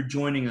glad you're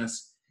joining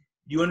us.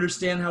 You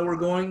understand how we're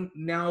going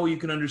now? You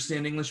can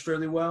understand English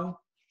fairly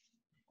well?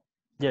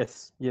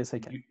 Yes, yes, I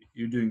can.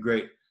 You're doing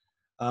great.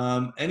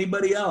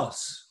 Anybody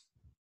else?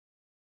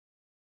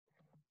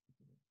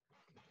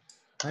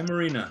 Hi,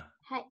 Marina.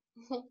 Hi.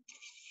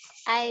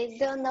 I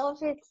don't know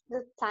if it's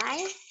the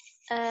time,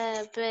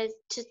 but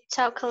to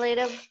talk a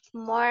little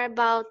more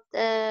about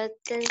the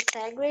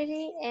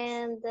integrity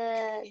and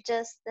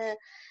just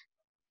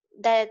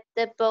that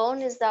the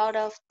bone is out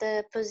of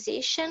the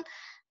position.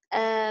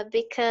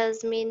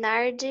 Because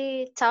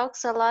Minardi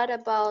talks a lot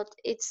about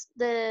it's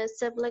the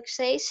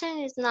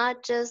subluxation is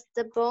not just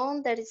the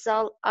bone that is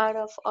all out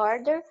of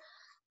order,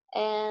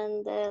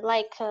 and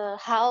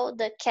how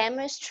the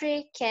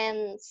chemistry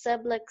can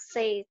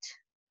subluxate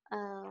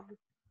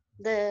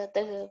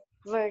the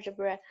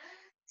vertebra.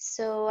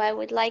 So I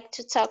would like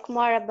to talk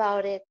more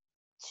about it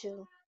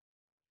too.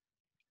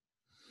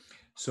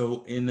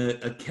 So in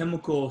a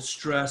chemical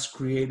stress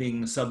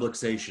creating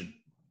subluxation.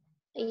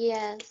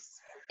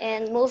 Yes,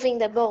 and moving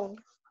the bone.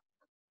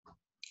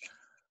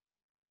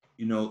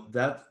 You know,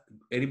 that,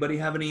 anybody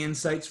have any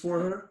insights for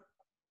her?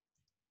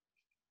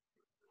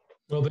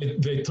 Well,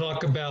 they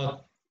talk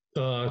about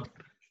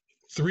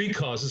three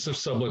causes of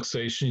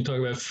subluxation. You talk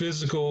about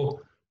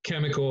physical,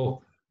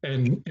 chemical,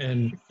 and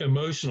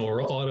emotional,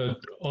 or auto.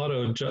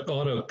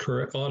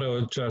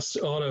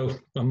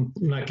 I'm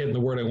not getting the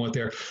word I want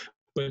there,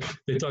 but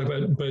they talk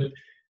about. But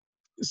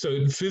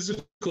so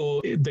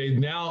physical,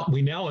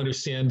 we now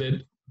understand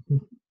that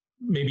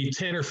maybe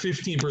 10 or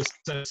 15%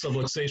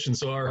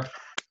 subluxations are.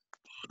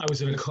 I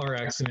was in a car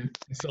accident,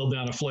 fell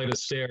down a flight of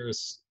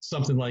stairs,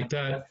 something like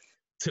that.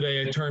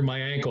 Today I turned my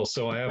ankle,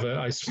 so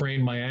I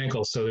sprained my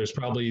ankle. So there's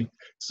probably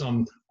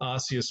some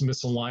osseous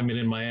misalignment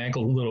in my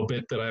ankle a little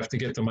bit that I have to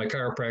get to my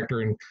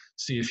chiropractor and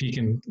see if he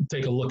can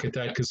take a look at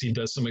that, because he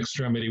does some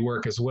extremity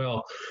work as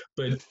well.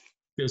 But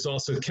there's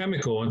also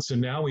chemical, and so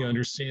now we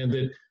understand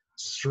that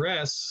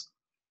stress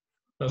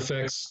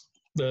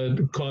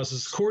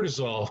causes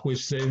cortisol, which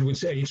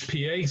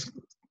HPA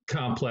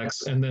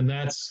complex, and then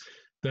that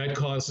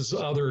causes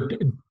other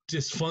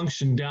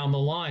dysfunction down the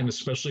line,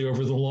 especially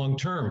over the long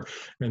term.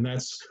 And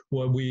that's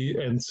what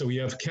so we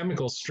have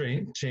chemical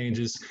strain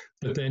changes,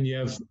 but then you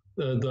have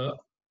the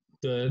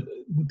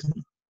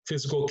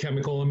physical,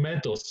 chemical, and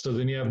mental. So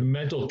then you have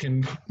mental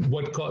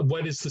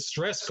what is the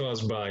stress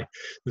caused by?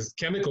 The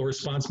chemical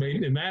response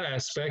in that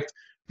aspect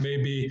may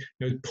be,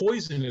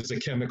 poison is a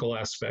chemical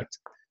aspect,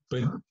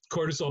 but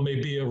cortisol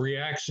may be a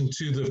reaction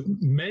to the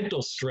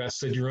mental stress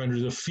that you're under,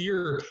 the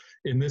fear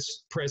in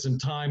this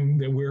present time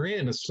that we're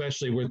in,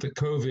 especially with the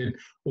COVID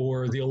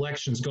or the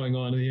elections going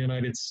on in the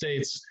United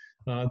States,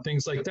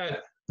 things like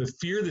that. the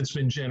fear that's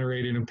been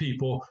generated in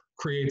people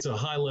creates a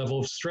high level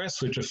of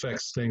stress, which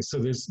affects things. So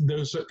there's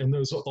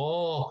those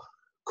all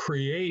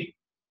create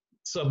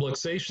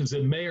subluxations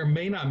that may or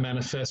may not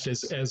manifest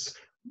as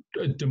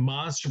a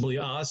demonstrably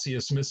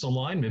osseous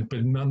misalignment,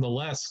 but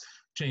nonetheless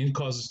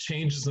causes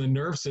changes in the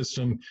nerve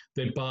system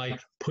that by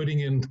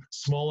putting in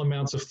small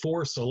amounts of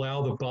force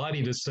allow the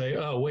body to say,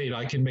 oh, wait,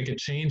 I can make a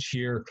change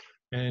here.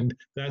 And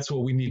that's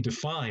what we need to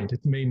find.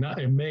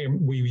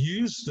 We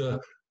use the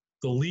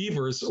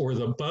levers or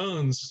the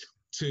bones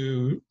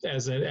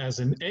as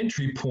an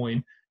entry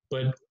point,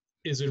 but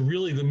is it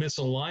really the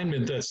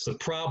misalignment that's the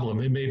problem?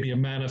 It may be a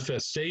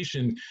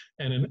manifestation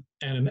and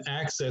an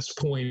access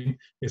point.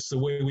 It's the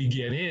way we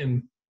get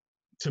in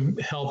to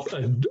help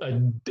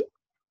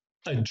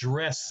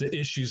address the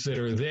issues that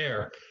are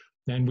there.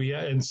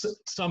 And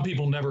some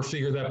people never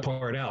figure that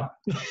part out.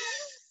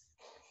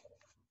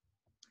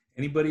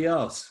 Anybody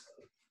else?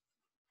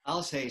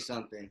 I'll say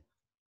something.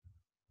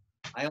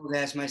 I always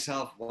ask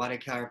myself, why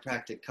did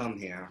chiropractic come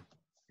here?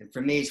 And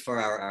for me, it's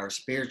for our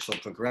spiritual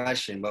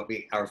progression, but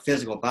our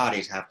physical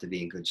bodies have to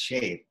be in good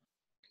shape.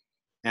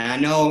 And I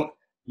know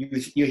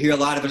you hear a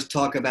lot of us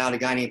talk about a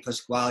guy named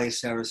Pasquale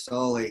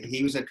Cerasoli.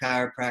 He was a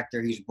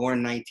chiropractor. He was born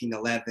in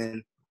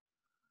 1911.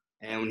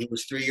 And when he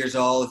was 3 years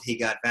old, he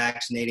got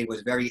vaccinated,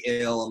 was very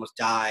ill, almost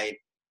died.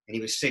 And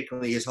he was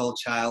sickly his whole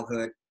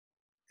childhood.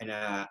 And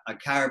a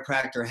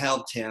chiropractor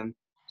helped him.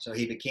 So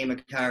he became a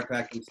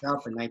chiropractor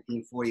himself in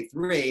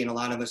 1943, and a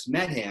lot of us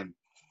met him.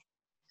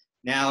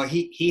 Now,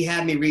 he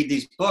had me read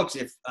these books.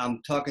 If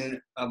I'm talking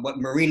what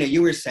Marina,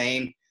 you were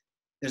saying,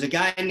 there's a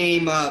guy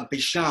named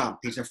Béchamp.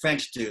 He's a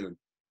French dude.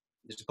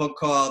 There's a book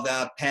called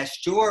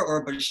Pasteur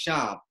or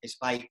Béchamp. It's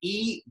by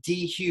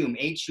E.D. Hume,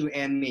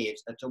 H-U-M-E.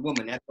 It's a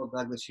woman, Ethel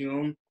Douglas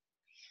Hume.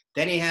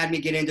 Then he had me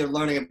get into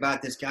learning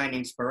about this guy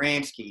named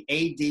Speransky,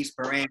 A.D.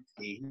 Speransky.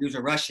 He was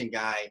a Russian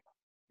guy,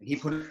 and he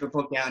put a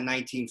book out in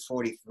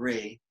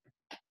 1943.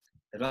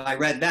 And I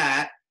read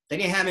that. Then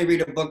he had me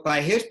read a book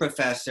by his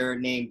professor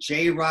named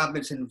J.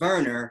 Robinson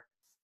Werner,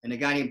 and a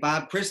guy named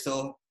Bob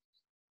Crystal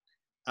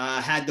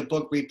had the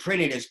book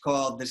reprinted. It's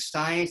called The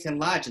Science and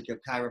Logic of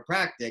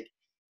Chiropractic.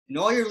 And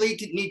all you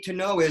need to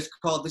know is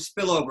called the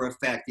spillover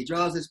effect. He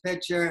draws this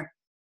picture,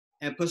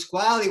 and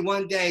Pasquale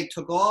one day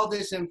took all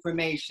this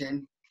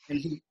information, and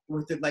he,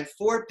 with like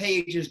 4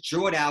 pages,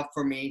 drew it out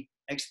for me,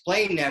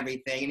 explained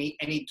everything,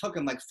 and he took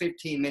him like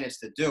 15 minutes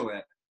to do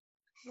it.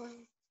 Wow.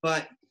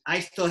 But I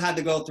still had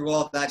to go through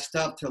all that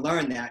stuff to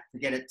learn that, to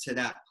get it to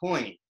that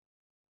point.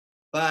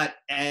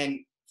 And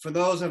for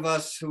those of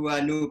us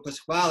who knew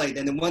Pasquale,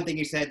 then the one thing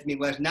he said to me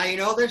was, now you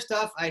know this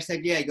stuff? I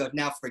said, yeah. He goes,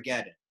 now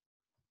forget it.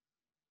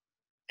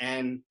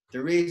 And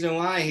the reason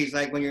why, he's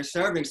like, when you're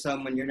serving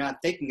someone, you're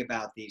not thinking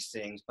about these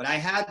things. But I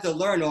had to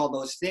learn all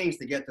those things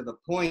to get to the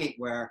point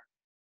where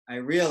I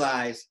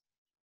realized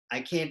I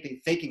can't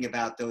be thinking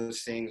about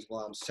those things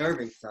while I'm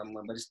serving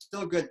someone. But it's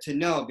still good to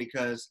know,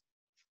 because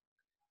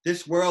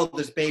this world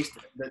is based,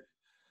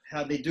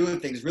 how they do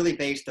things, really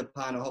based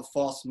upon a whole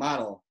false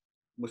model,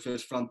 which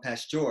was from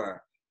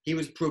Pasteur. He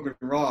was proven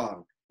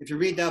wrong. If you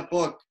read that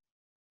book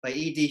by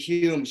E.D.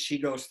 Hume, she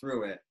goes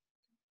through it.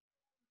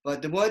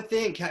 But the one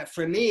thing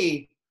for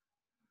me,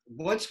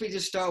 once we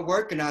just start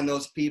working on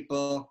those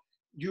people,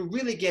 you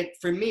really get,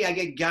 for me, I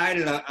get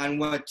guided on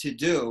what to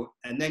do.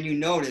 And then you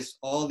notice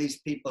all these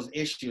people's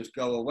issues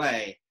go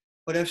away.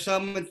 But if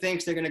someone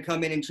thinks they're going to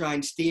come in and try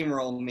and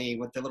steamroll me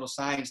with the little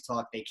science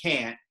talk, they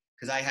can't,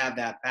 because I have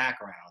that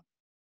background.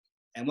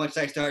 And once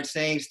I start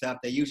saying stuff,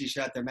 they usually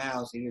shut their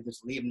mouths, either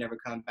just leave and never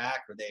come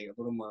back, or they're a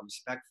little more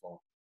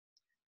respectful.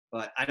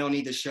 But I don't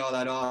need to show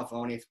that off,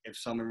 only if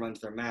someone runs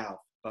their mouth.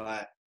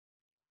 But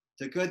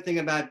the good thing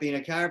about being a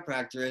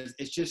chiropractor is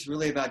it's just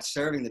really about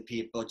serving the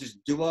people.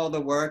 Just do all the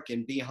work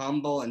and be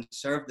humble and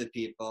serve the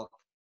people.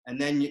 And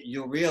then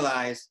you'll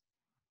realize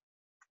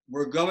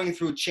we're going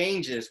through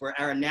changes where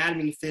our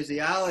anatomy and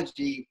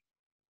physiology,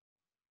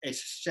 it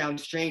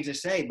sounds strange to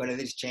say, but it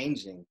is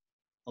changing.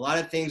 A lot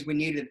of things we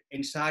needed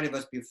inside of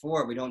us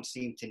before, we don't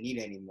seem to need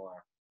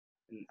anymore.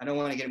 And I don't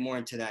want to get more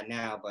into that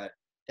now, but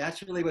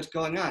that's really what's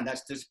going on.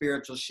 That's the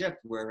spiritual shift.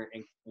 We're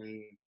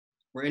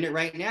in it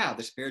right now,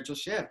 the spiritual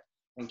shift.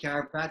 And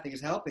chiropractic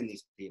is helping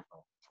these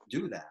people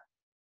do that.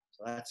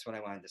 So that's what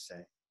I wanted to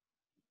say.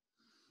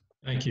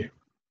 Thank you.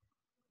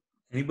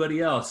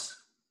 Anybody else?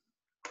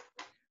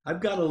 I've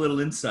got a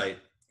little insight,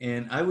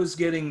 and I was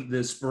getting the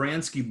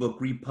Speransky book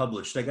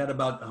republished. I got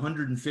about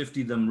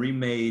 150 of them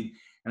remade,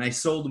 and I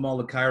sold them all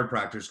to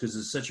chiropractors because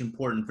it's such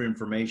important for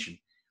information.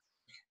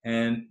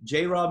 And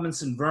J.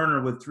 Robinson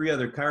Werner, with 3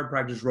 other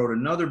chiropractors, wrote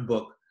another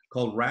book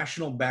called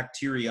Rational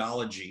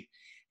Bacteriology.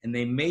 And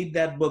they made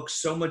that book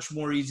so much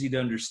more easy to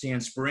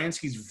understand.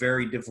 Speransky's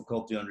very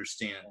difficult to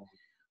understand.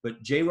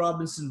 But J.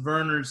 Robinson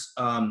Werner's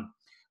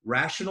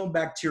Rational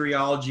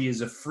Bacteriology is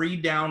a free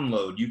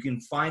download. You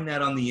can find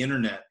that on the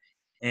internet.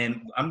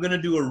 And I'm going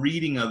to do a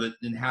reading of it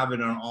and have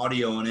it on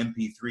audio and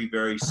MP3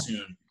 very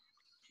soon.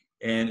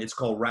 And it's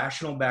called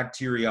Rational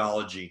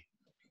Bacteriology.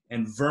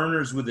 And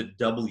Werner's with a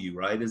W,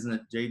 right? Isn't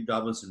it J.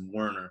 Robinson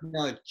Werner?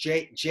 No,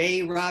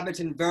 J.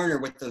 Robinson Werner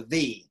with the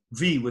V.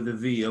 V with a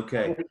V,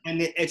 okay.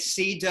 And it's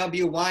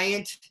C.W.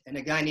 Wyant and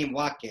a guy named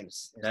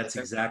Watkins. That's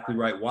exactly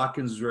right.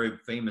 Watkins was very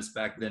famous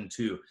back then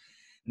too.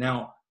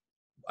 Now,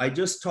 I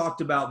just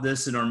talked about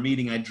this in our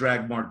meeting I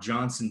dragged Mark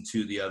Johnson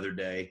to the other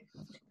day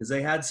because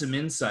they had some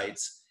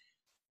insights.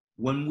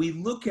 When we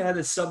look at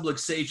a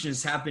subluxation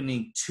as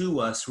happening to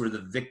us, we're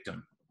the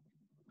victim.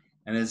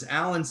 And as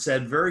Alan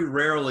said, very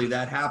rarely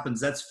that happens.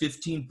 That's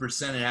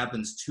 15% it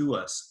happens to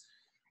us.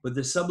 But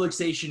the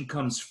subluxation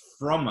comes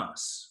from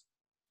us.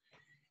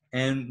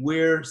 And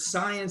where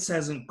science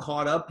hasn't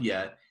caught up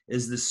yet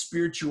is the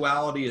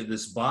spirituality of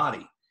this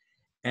body.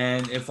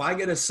 And if I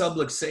get a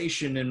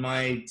subluxation in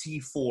my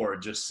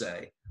T4, just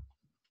say,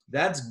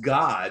 that's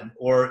God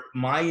or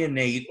my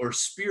innate or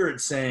spirit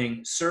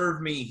saying,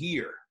 serve me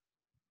here.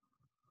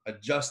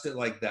 Adjust it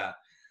like that.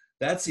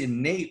 That's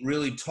innate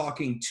really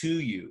talking to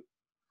you.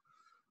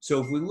 So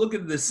if we look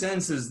at the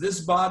senses,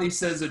 this body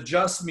says,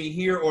 adjust me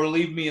here or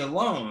leave me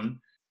alone.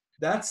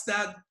 That's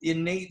that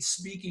innate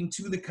speaking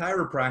to the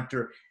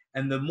chiropractor.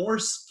 And the more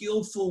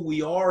skillful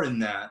we are in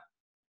that,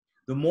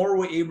 the more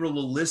we're able to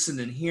listen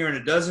and hear. And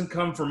it doesn't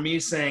come from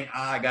me saying,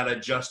 I got to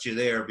adjust you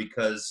there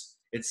because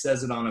it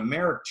says it on a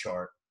Merrick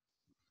chart.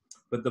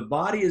 But the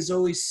body is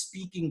always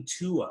speaking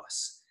to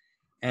us.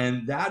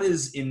 And that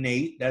is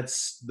innate.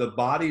 That's the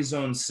body's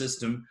own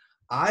system.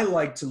 I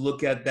like to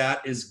look at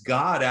that as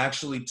God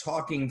actually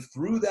talking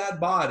through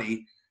that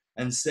body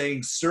and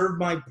saying, serve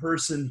my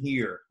person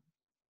here.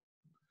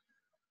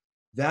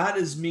 That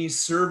is me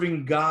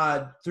serving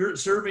God,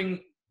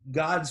 serving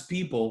God's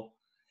people,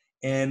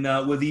 and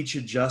with each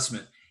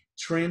adjustment,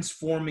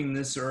 transforming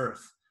this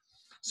earth.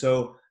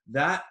 So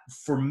that,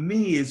 for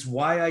me, is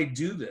why I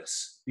do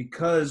this,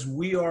 because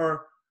we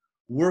are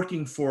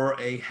working for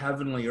a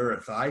heavenly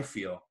earth, I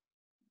feel.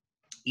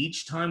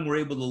 Each time we're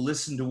able to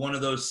listen to one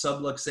of those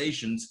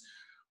subluxations,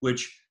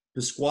 which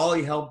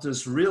Pasquale helped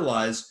us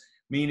realize,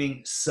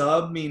 meaning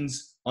sub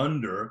means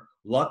under,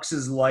 lux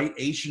is light,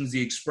 Asian is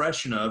the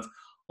expression of,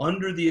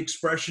 under the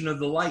expression of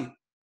the light.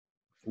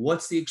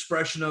 What's the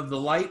expression of the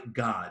light?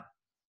 God.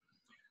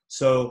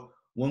 So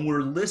when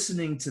we're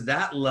listening to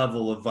that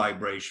level of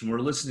vibration, we're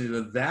listening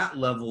to that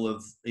level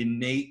of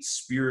innate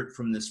spirit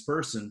from this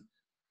person,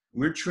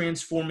 we're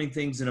transforming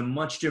things in a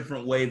much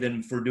different way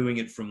than if we're doing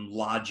it from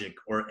logic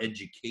or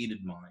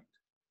educated mind.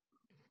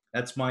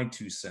 That's my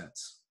 2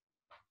 cents.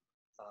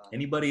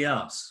 Anybody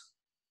else?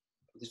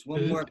 Just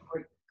one more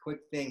quick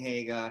thing,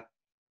 Haig.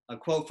 A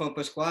quote from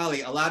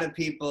Pasquale. A lot of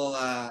people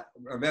are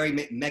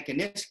very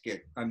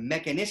mechanistic,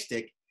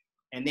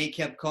 and they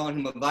kept calling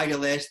him a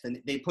vitalist,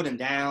 and they put him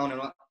down.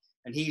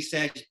 And he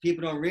said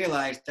people don't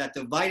realize that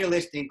the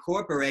vitalist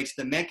incorporates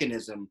the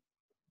mechanism,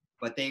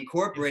 but they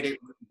incorporate it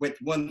with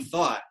one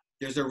thought.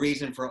 There's a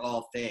reason for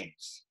all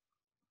things.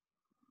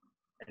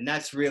 And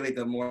that's really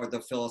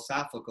the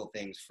philosophical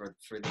things for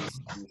these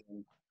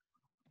things.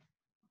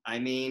 I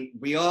mean,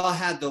 we all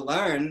had to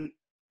learn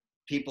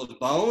people's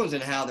bones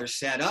and how they're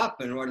set up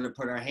in order to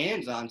put our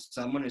hands on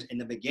someone in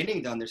the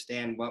beginning to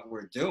understand what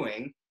we're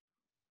doing.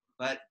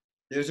 But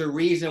there's a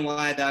reason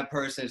why that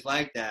person is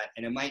like that.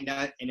 And it might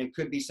not, and it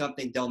could be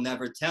something they'll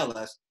never tell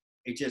us.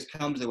 It just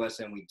comes to us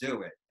and we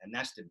do it. And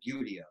that's the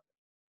beauty of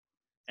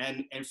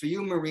it. And for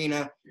you,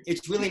 Marina,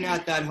 it's really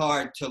not that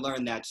hard to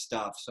learn that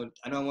stuff. So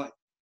I don't want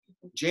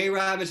J.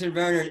 Robinson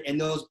Werner in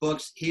those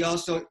books. He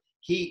also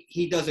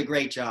he does a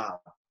great job.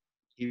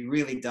 He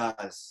really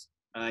does.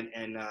 And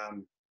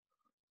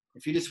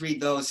if you just read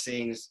those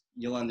things,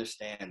 you'll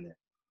understand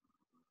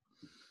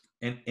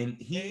it. And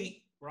he,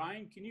 hey,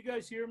 Brian, can you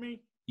guys hear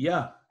me?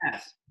 Yeah.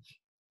 Yes.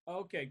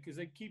 Okay, because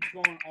it keeps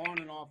going on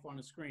and off on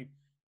the screen.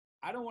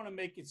 I don't want to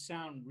make it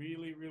sound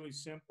really, really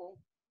simple,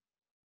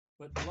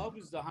 but love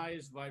is the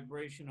highest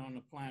vibration on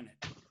the planet.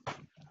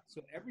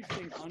 So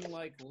everything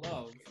unlike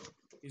love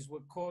is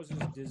what causes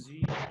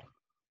disease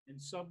and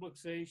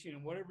subluxation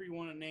and whatever you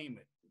want to name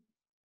it.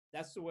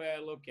 That's the way I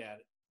look at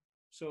it.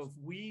 So if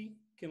we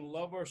can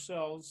love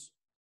ourselves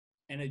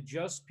and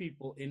adjust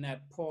people in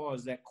that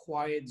pause, that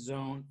quiet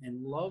zone,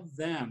 and love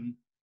them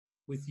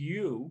with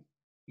you,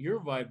 your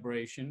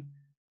vibration,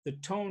 the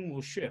tone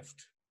will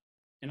shift.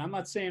 And I'm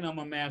not saying I'm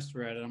a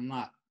master at it, I'm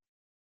not.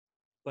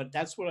 But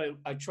that's what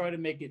I try to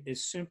make it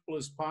as simple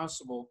as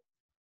possible.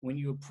 When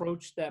you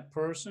approach that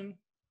person,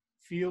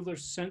 feel their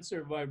sense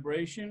their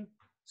vibration,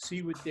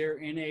 see what they're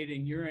innate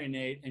and you're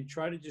innate, and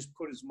try to just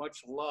put as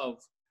much love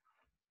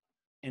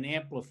and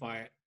amplify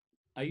it.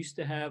 I used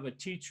to have a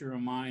teacher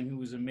of mine who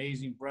was an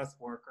amazing breath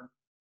worker.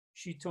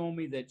 She told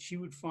me that she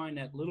would find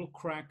that little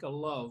crack of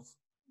love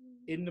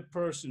in the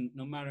person,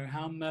 no matter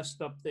how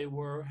messed up they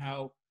were,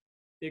 how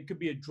it could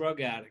be a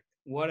drug addict,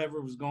 whatever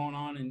was going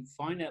on, and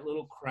find that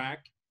little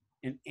crack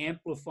and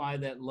amplify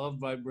that love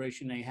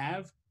vibration they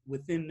have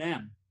within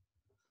them.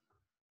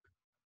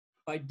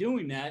 By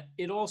doing that,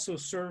 it also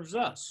serves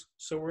us.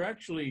 So we're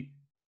actually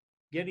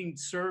getting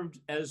served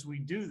as we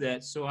do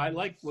that. So I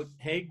like what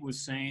Haig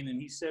was saying,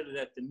 and he said it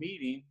at the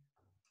meeting.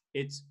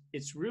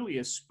 it's really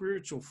a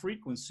spiritual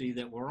frequency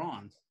that we're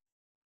on.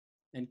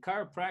 And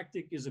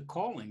chiropractic is a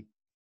calling.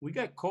 We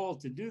got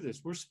called to do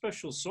this. We're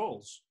special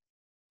souls,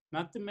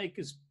 not to make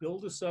us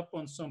build us up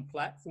on some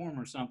platform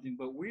or something,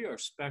 but we are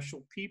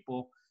special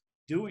people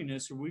doing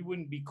this, or we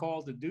wouldn't be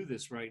called to do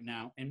this right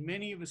now. And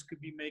many of us could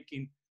be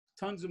making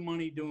tons of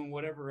money doing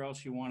whatever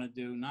else you want to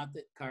do. Not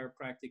that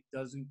chiropractic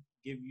doesn't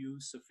give you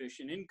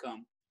sufficient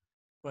income,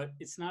 but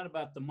it's not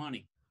about the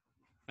money.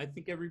 I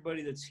think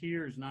everybody that's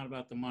here is not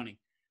about the money.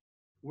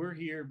 We're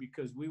here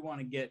because we want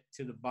to get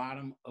to the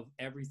bottom of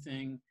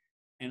everything.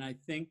 And I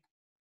think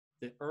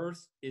the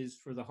earth is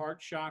for the heart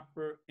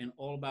chakra and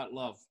all about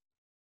love.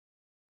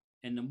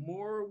 And the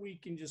more we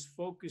can just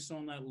focus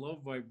on that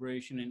love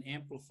vibration and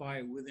amplify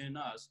it within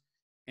us,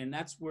 and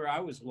that's where I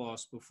was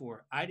lost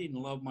before. I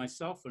didn't love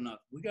myself enough.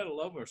 We got to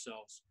love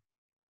ourselves.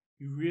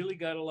 You really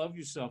got to love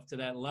yourself to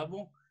that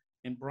level.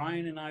 And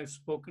Brian and I have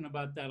spoken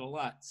about that a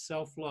lot.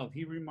 Self-love.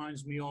 He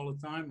reminds me all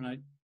the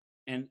time,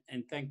 and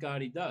thank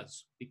God he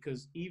does,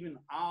 because even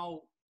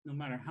no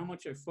matter how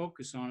much I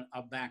focus on it,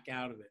 I'll back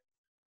out of it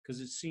because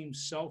it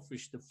seems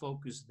selfish to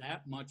focus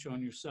that much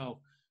on yourself.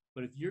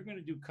 But if you're going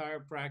to do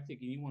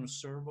chiropractic and you want to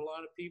serve a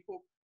lot of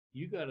people,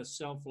 you got to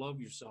self-love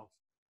yourself.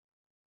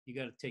 You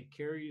got to take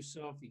care of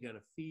yourself. You got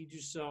to feed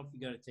yourself. You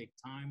got to take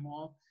time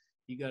off.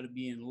 You got to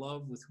be in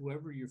love with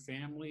whoever your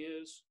family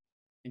is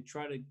and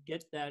try to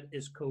get that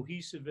as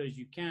cohesive as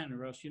you can,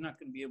 or else you're not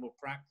going to be able to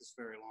practice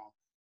very long.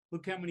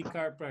 Look how many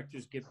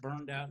chiropractors get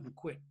burned out and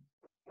quit.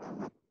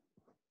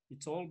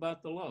 It's all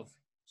about the love.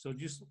 So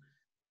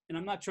and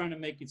I'm not trying to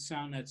make it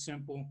sound that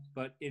simple,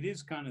 but it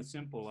is kind of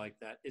simple like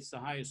that. It's the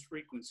highest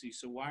frequency.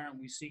 So why aren't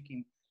we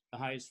seeking the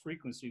highest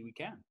frequency we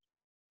can?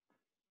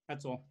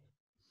 That's all.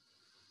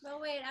 Well,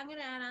 wait, I'm going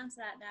to add on to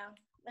that now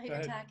that Go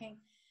you're ahead. talking.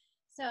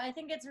 So I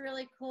think it's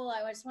really cool.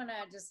 I just want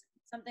to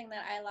something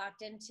that I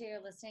locked into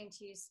listening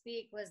to you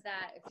speak was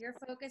that if you're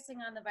focusing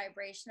on the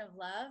vibration of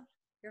love,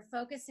 you're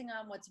focusing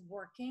on what's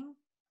working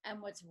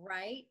and what's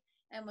right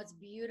and what's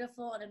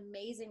beautiful and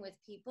amazing with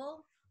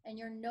people, and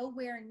you're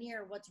nowhere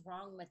near what's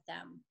wrong with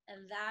them.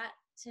 And that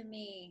to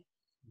me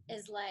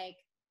is like,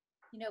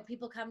 you know,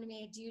 people come to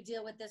me, do you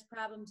deal with this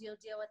problem? Do you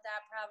deal with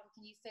that problem?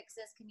 Can you fix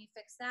this? Can you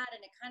fix that?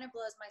 And it kind of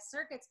blows my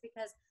circuits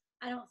because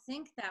I don't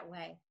think that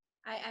way.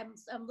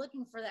 I'm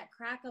looking for that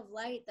crack of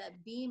light,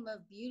 that beam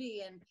of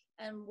beauty,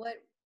 and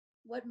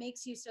what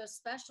makes you so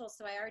special.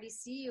 So I already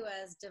see you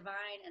as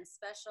divine and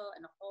special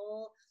and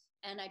whole,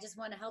 and I just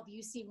want to help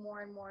you see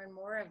more and more and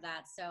more of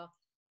that. So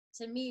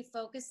to me,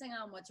 focusing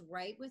on what's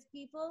right with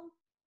people,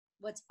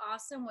 what's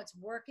awesome, what's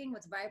working,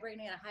 what's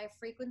vibrating at a high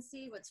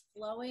frequency, what's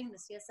flowing, the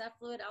CSF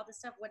fluid, all this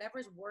stuff,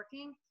 whatever's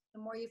working, the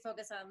more you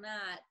focus on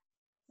that,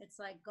 it's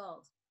like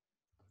gold.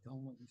 Tell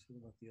them what you said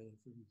about the other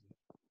things.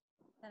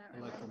 I don't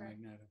remember.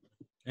 Electromagnetic.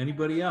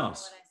 Anybody I don't remember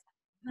else? what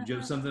I said. Did you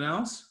have something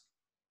else?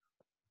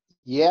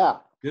 Yeah,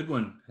 Good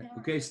one.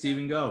 Okay,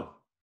 Stephen, go.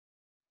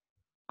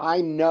 I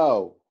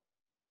know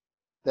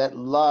that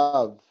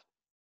love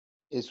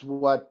is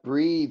what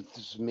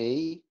breathes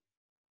me.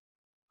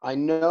 I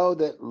know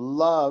that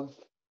love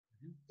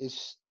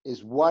is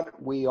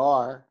what we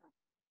are,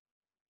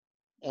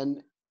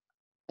 and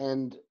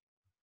it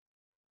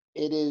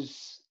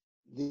is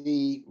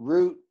the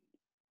root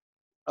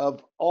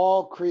of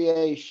all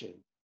creation.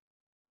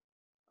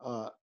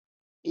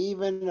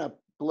 Even a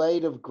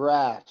blade of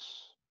grass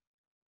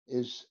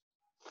is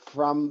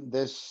from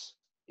this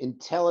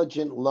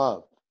intelligent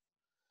love.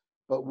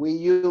 But we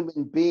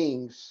human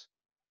beings,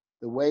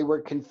 the way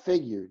we're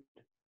configured,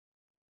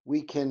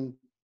 we can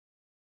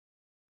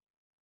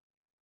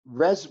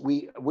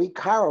we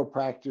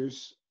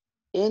chiropractors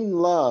in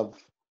love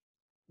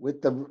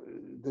with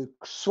the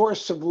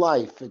source of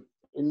life.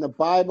 In the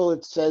Bible,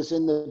 it says,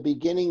 in the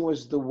beginning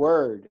was the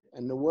Word,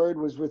 and the Word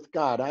was with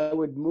God. I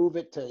would move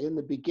it to, in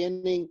the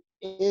beginning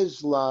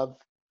is love.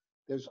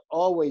 There's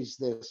always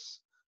this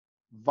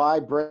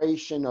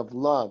vibration of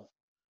love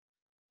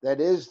that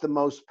is the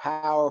most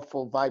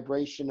powerful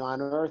vibration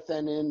on earth,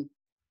 and in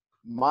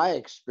my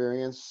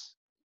experience,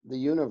 the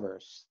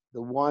universe,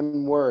 the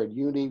one word,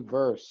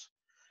 universe.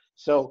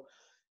 So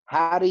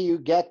how do you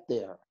get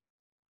there?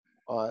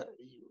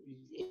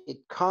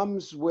 It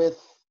comes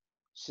with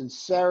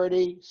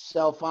sincerity,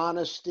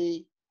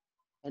 self-honesty,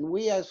 and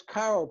we as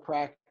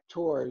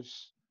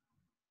chiropractors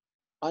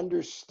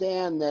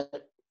understand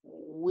that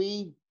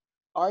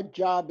our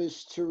job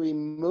is to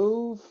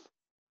remove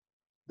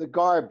the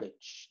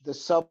garbage, the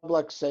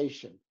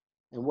subluxation.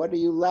 And what are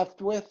you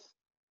left with?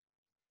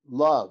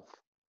 Love.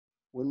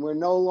 When we're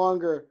no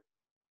longer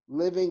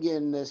living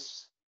in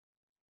this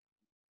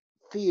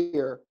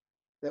fear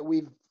that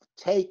we've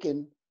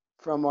taken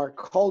from our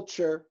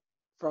culture,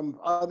 from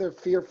other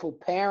fearful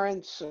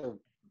parents or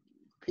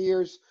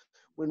peers,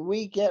 when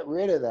we get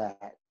rid of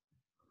that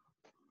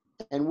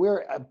and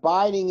we're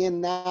abiding in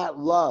that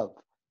love,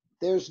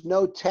 there's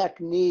no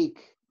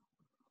technique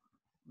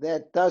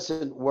that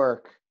doesn't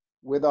work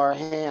with our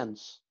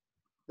hands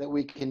that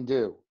we can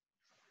do.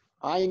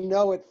 I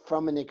know it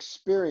from an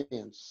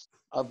experience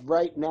of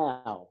right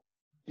now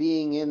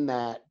being in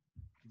that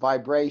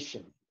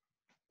vibration.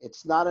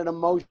 It's not an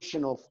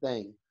emotional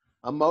thing.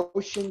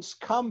 Emotions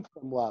come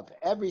from love.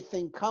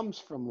 Everything comes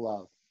from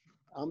love.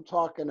 I'm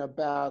talking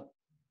about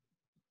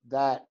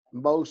that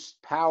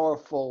most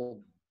powerful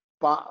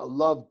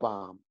love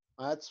bomb.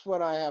 That's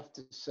what I have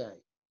to say.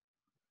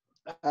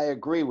 I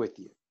agree with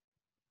you.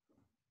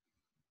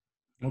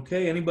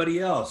 Okay, anybody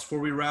else before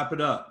we wrap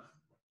it up?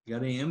 You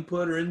got any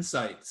input or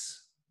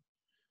insights?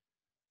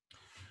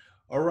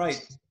 All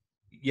right.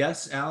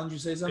 Yes, Alan, did you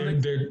say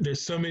something?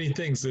 There's so many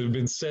things that have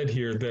been said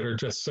here that are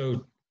just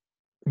so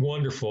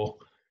wonderful,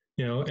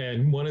 you know,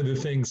 and one of the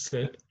things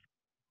that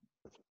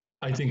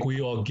I think we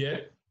all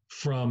get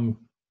from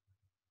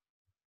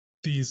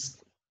these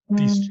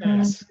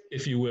chats,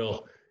 if you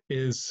will,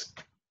 is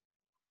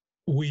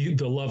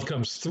the love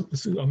comes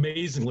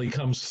amazingly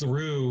comes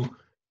through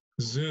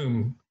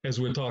Zoom as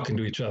we're talking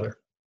to each other.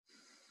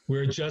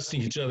 We're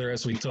adjusting each other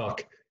as we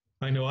talk.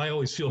 I know I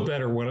always feel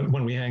better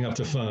when we hang up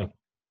the phone,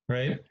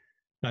 right?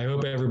 I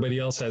hope everybody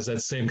else has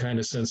that same kind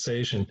of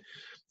sensation.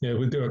 You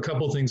know, there are a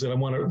couple of things that I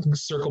want to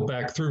circle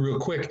back through real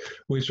quick,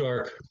 which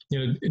are,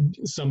 you know,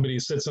 somebody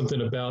said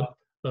something about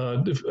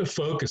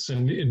focus,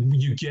 and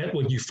you get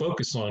what you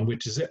focus on,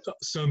 which is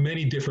so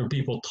many different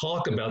people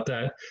talk about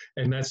that,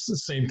 and that's the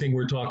same thing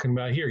we're talking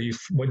about here. You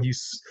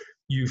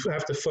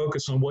have to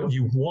focus on what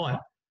you want,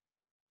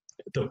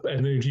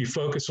 and then you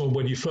focus on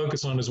what you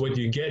focus on is what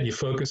you get. You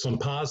focus on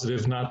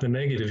positive, not the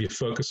negative. You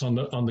focus on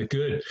the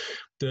good.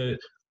 The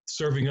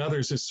serving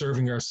others is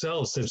serving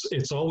ourselves.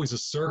 It's always a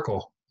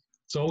circle.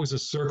 It's always a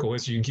circle.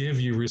 As you give,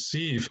 you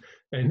receive,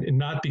 and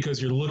not because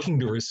you're looking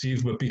to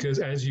receive, but because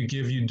as you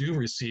give, you do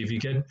receive. You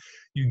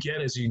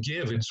get as you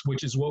give.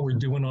 Which is what we're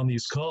doing on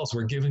these calls.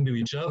 We're giving to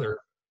each other,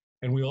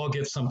 and we all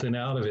get something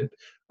out of it.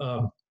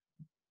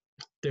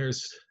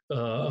 There's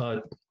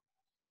I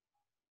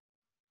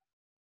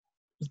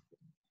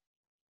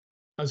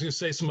was going to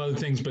say some other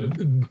things, but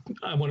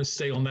I want to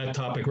stay on that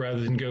topic rather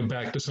than go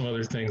back to some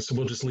other things. So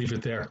we'll just leave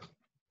it there.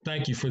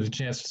 Thank you for the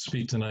chance to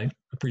speak tonight.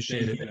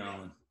 Appreciate it. Thank you,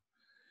 Alan.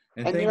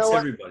 And And you thanks know what?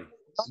 everybody.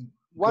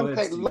 One Go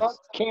ahead, thing, Steve.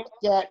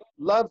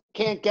 love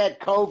can't get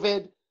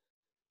COVID,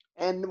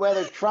 and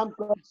whether Trump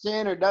gets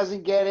in or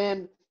doesn't get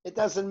in, it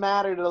doesn't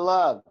matter to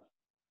love.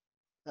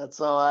 That's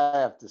all I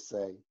have to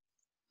say.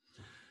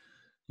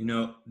 You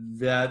know,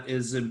 that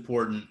is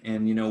important.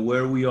 And you know,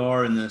 where we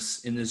are in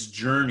this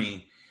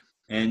journey,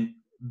 and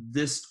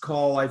this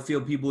call, I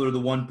feel people are the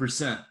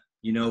 1%,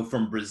 you know,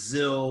 from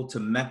Brazil to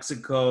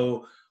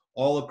Mexico,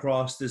 all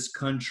across this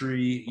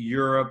country,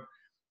 Europe.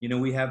 You know,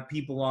 we have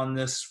people on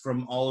this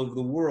from all over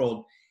the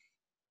world,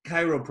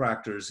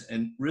 chiropractors,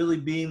 and really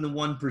being the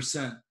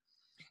 1%.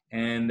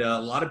 And a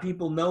lot of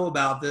people know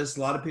about this. A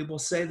lot of people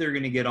say they're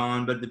going to get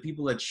on, but the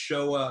people that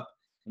show up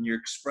and you're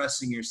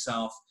expressing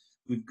yourself,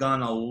 we've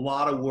done a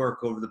lot of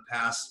work over the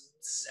past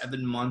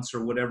 7 months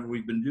or whatever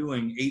we've been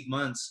doing, 8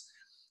 months.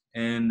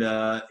 And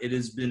it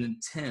has been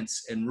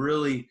intense and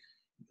really,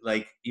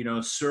 like, you know,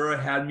 Sura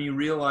had me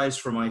realize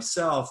for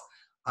myself,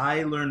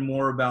 I learned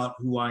more about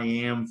who I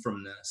am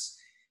from this,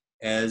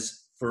 and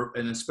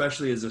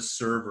especially as a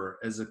server,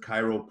 as a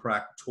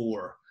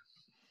chiropractor.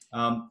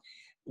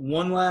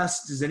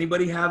 Does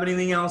anybody have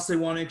anything else they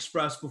want to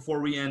express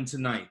before we end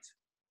tonight?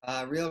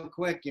 Real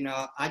quick, you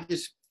know, I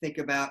just think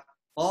about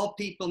all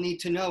people need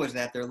to know is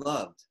that they're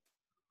loved.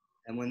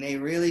 And when they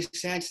really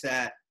sense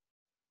that,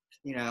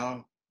 you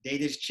know, they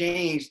just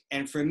change.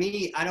 And for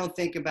me, I don't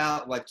think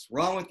about what's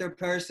wrong with their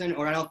person,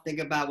 or I don't think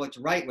about what's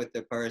right with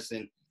the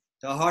person.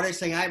 The hardest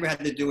thing I ever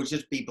had to do was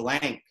just be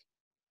blank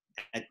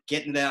and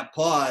get in that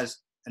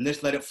pause and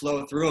just let it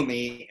flow through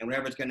me, and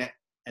whatever it's going to,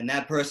 and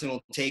that person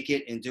will take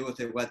it and do with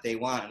it what they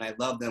want. And I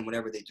love them,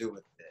 whatever they do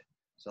with it.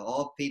 So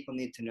all people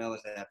need to know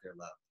is that they're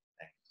loved.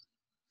 Thanks.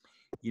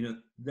 You know,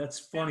 that's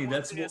funny.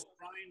 That's what, ask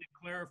Brian to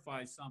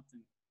clarify something.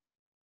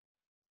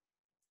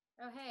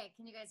 Oh, hey,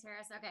 can you guys hear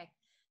us? Okay.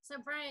 So,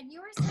 Brian,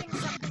 you were saying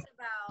something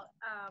about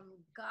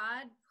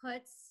God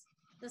puts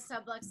the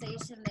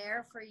subluxation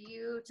there for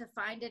you to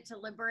find it, to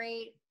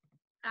liberate.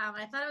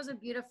 I thought it was a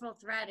beautiful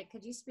thread.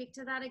 Could you speak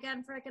to that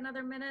again for like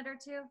another minute or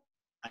two?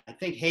 I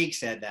think Haig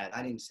said that.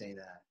 I didn't say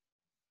that.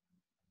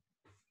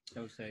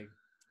 That was Haig.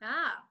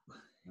 Ah.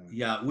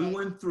 yeah, we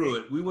went through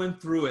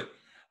it.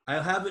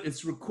 I have it,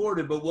 it's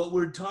recorded, but what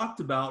we're talked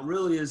about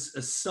really is a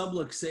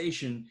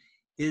subluxation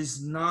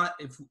is not,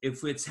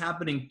 if it's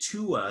happening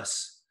to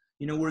us,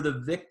 you know, we're the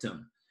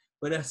victim,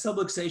 but a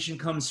subluxation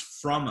comes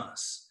from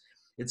us.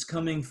 It's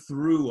coming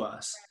through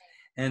us.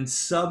 And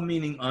sub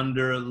meaning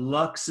under,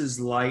 lux is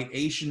light,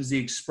 ation is the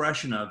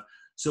expression of.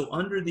 So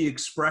under the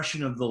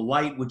expression of the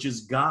light, which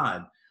is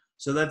God.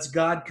 So that's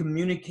God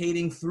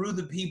communicating through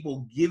the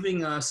people,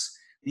 giving us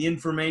the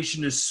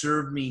information to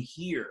serve me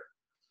here.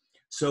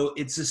 So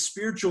it's a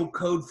spiritual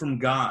code from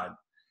God.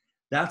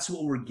 That's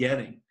what we're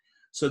getting.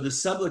 So the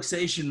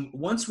subluxation,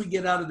 once we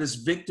get out of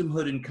this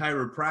victimhood in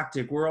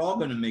chiropractic, we're all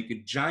going to make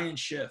a giant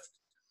shift.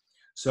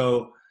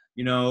 So,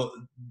 you know,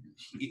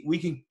 we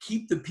can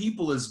keep the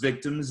people as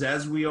victims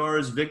as we are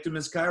as victim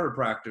as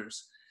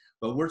chiropractors.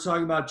 But we're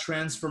talking about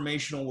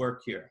transformational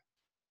work here.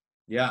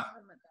 Yeah.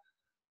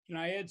 Can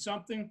I add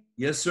something?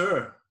 Yes,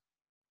 sir.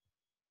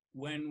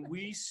 When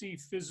we see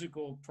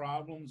physical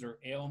problems or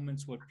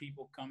ailments, what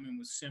people come in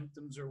with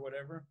symptoms or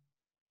whatever,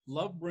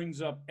 love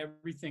brings up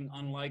everything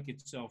unlike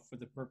itself for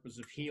the purpose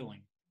of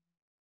healing.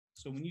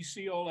 So when you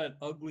see all that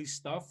ugly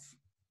stuff,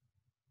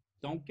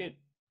 don't get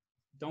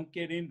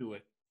into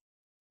it.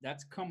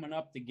 That's coming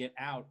up to get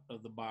out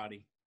of the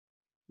body.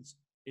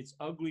 It's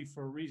ugly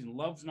for a reason.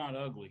 Love's not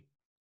ugly.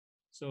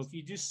 So if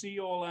you just see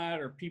all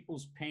that, or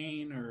people's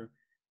pain, or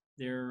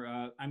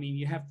their,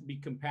 you have to be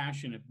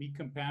compassionate. Be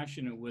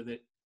compassionate with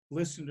it.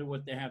 Listen to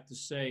what they have to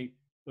say,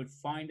 but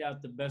find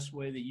out the best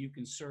way that you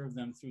can serve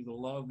them through the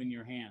love in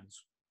your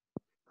hands.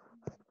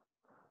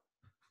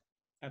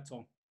 That's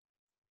all.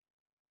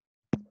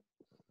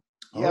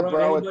 Yeah, All right,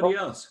 bro. anybody It's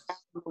all else?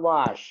 in the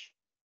wash.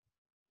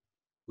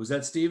 Was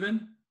that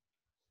Stephen?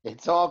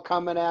 It's all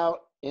coming out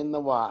in the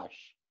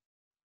wash.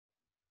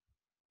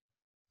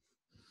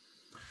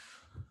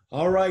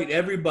 All right,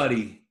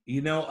 everybody.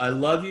 You know, I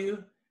love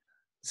you.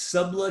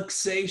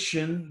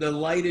 Subluxation, the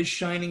light is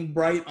shining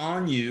bright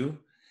on you,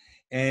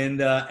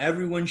 and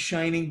everyone's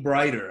shining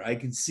brighter. I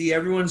can see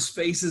everyone's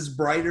faces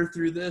brighter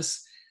through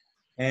this.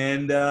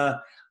 And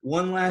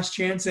one last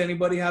chance.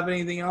 Anybody have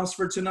anything else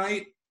for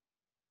tonight?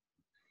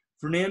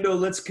 Fernando,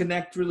 let's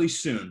connect really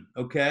soon,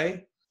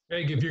 okay?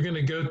 Greg, if you're going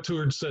to go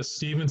towards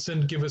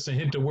Stevenson, give us a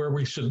hint of where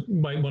we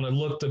might want to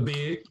look to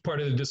be part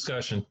of the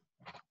discussion.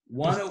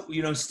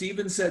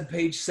 Stephen said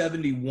page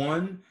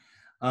 71.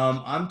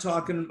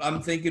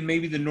 I'm thinking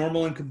maybe the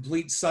normal and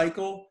complete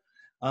cycle.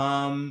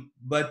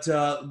 But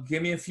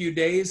give me a few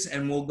days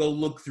and we'll go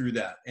look through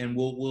that, and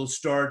we'll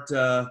start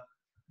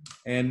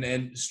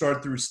and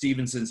start through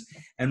Stevenson's.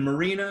 And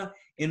Marina,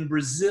 in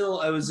Brazil,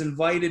 I was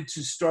invited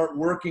to start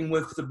working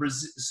with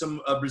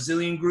some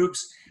Brazilian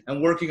groups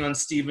and working on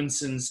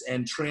Stevenson's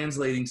and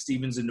translating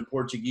Stevens into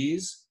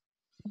Portuguese.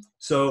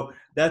 So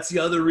that's the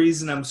other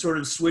reason I'm sort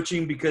of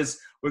switching, because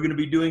we're going to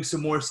be doing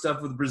some more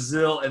stuff with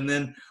Brazil, and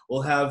then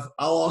I'll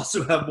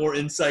also have more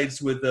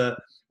insights with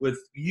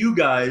you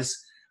guys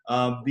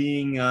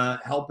helping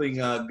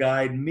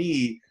guide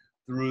me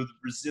through the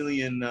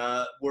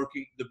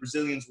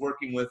Brazilians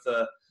working with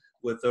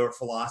their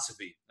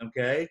philosophy.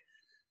 Okay.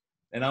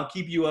 And I'll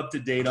keep you up to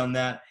date on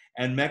that.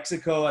 And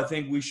Mexico, I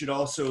think we should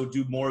also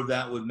do more of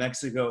that with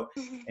Mexico.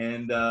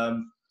 And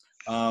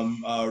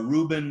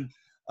Ruben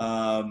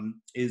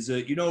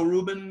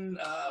Ruben,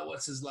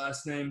 what's his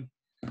last name?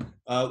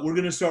 We're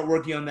going to start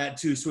working on that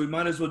too. So we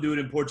might as well do it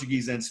in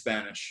Portuguese and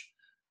Spanish,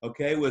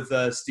 okay, with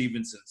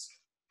Stevenson's.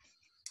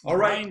 All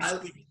right. Brian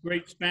speaks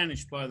great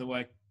Spanish, by the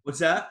way. What's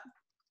that?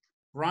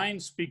 Brian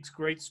speaks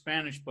great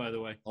Spanish, by the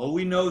way. Oh,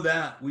 we know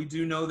that. We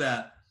do know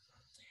that.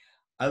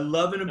 I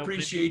love and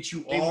appreciate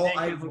you all.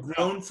 I've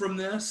grown from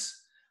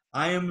this.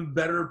 I am a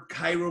better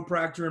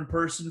chiropractor in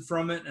person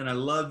from it, and I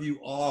love you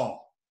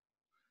all.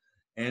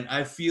 And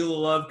I feel the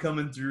love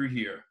coming through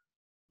here.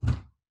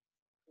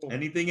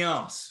 Anything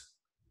else?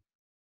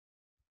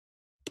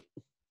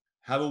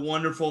 Have a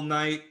wonderful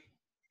night.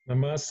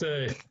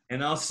 Namaste.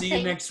 And I'll see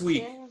you next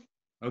week.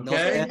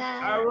 Okay?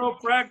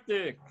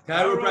 Chiropractic.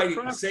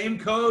 Chiropractic. Same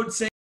code, same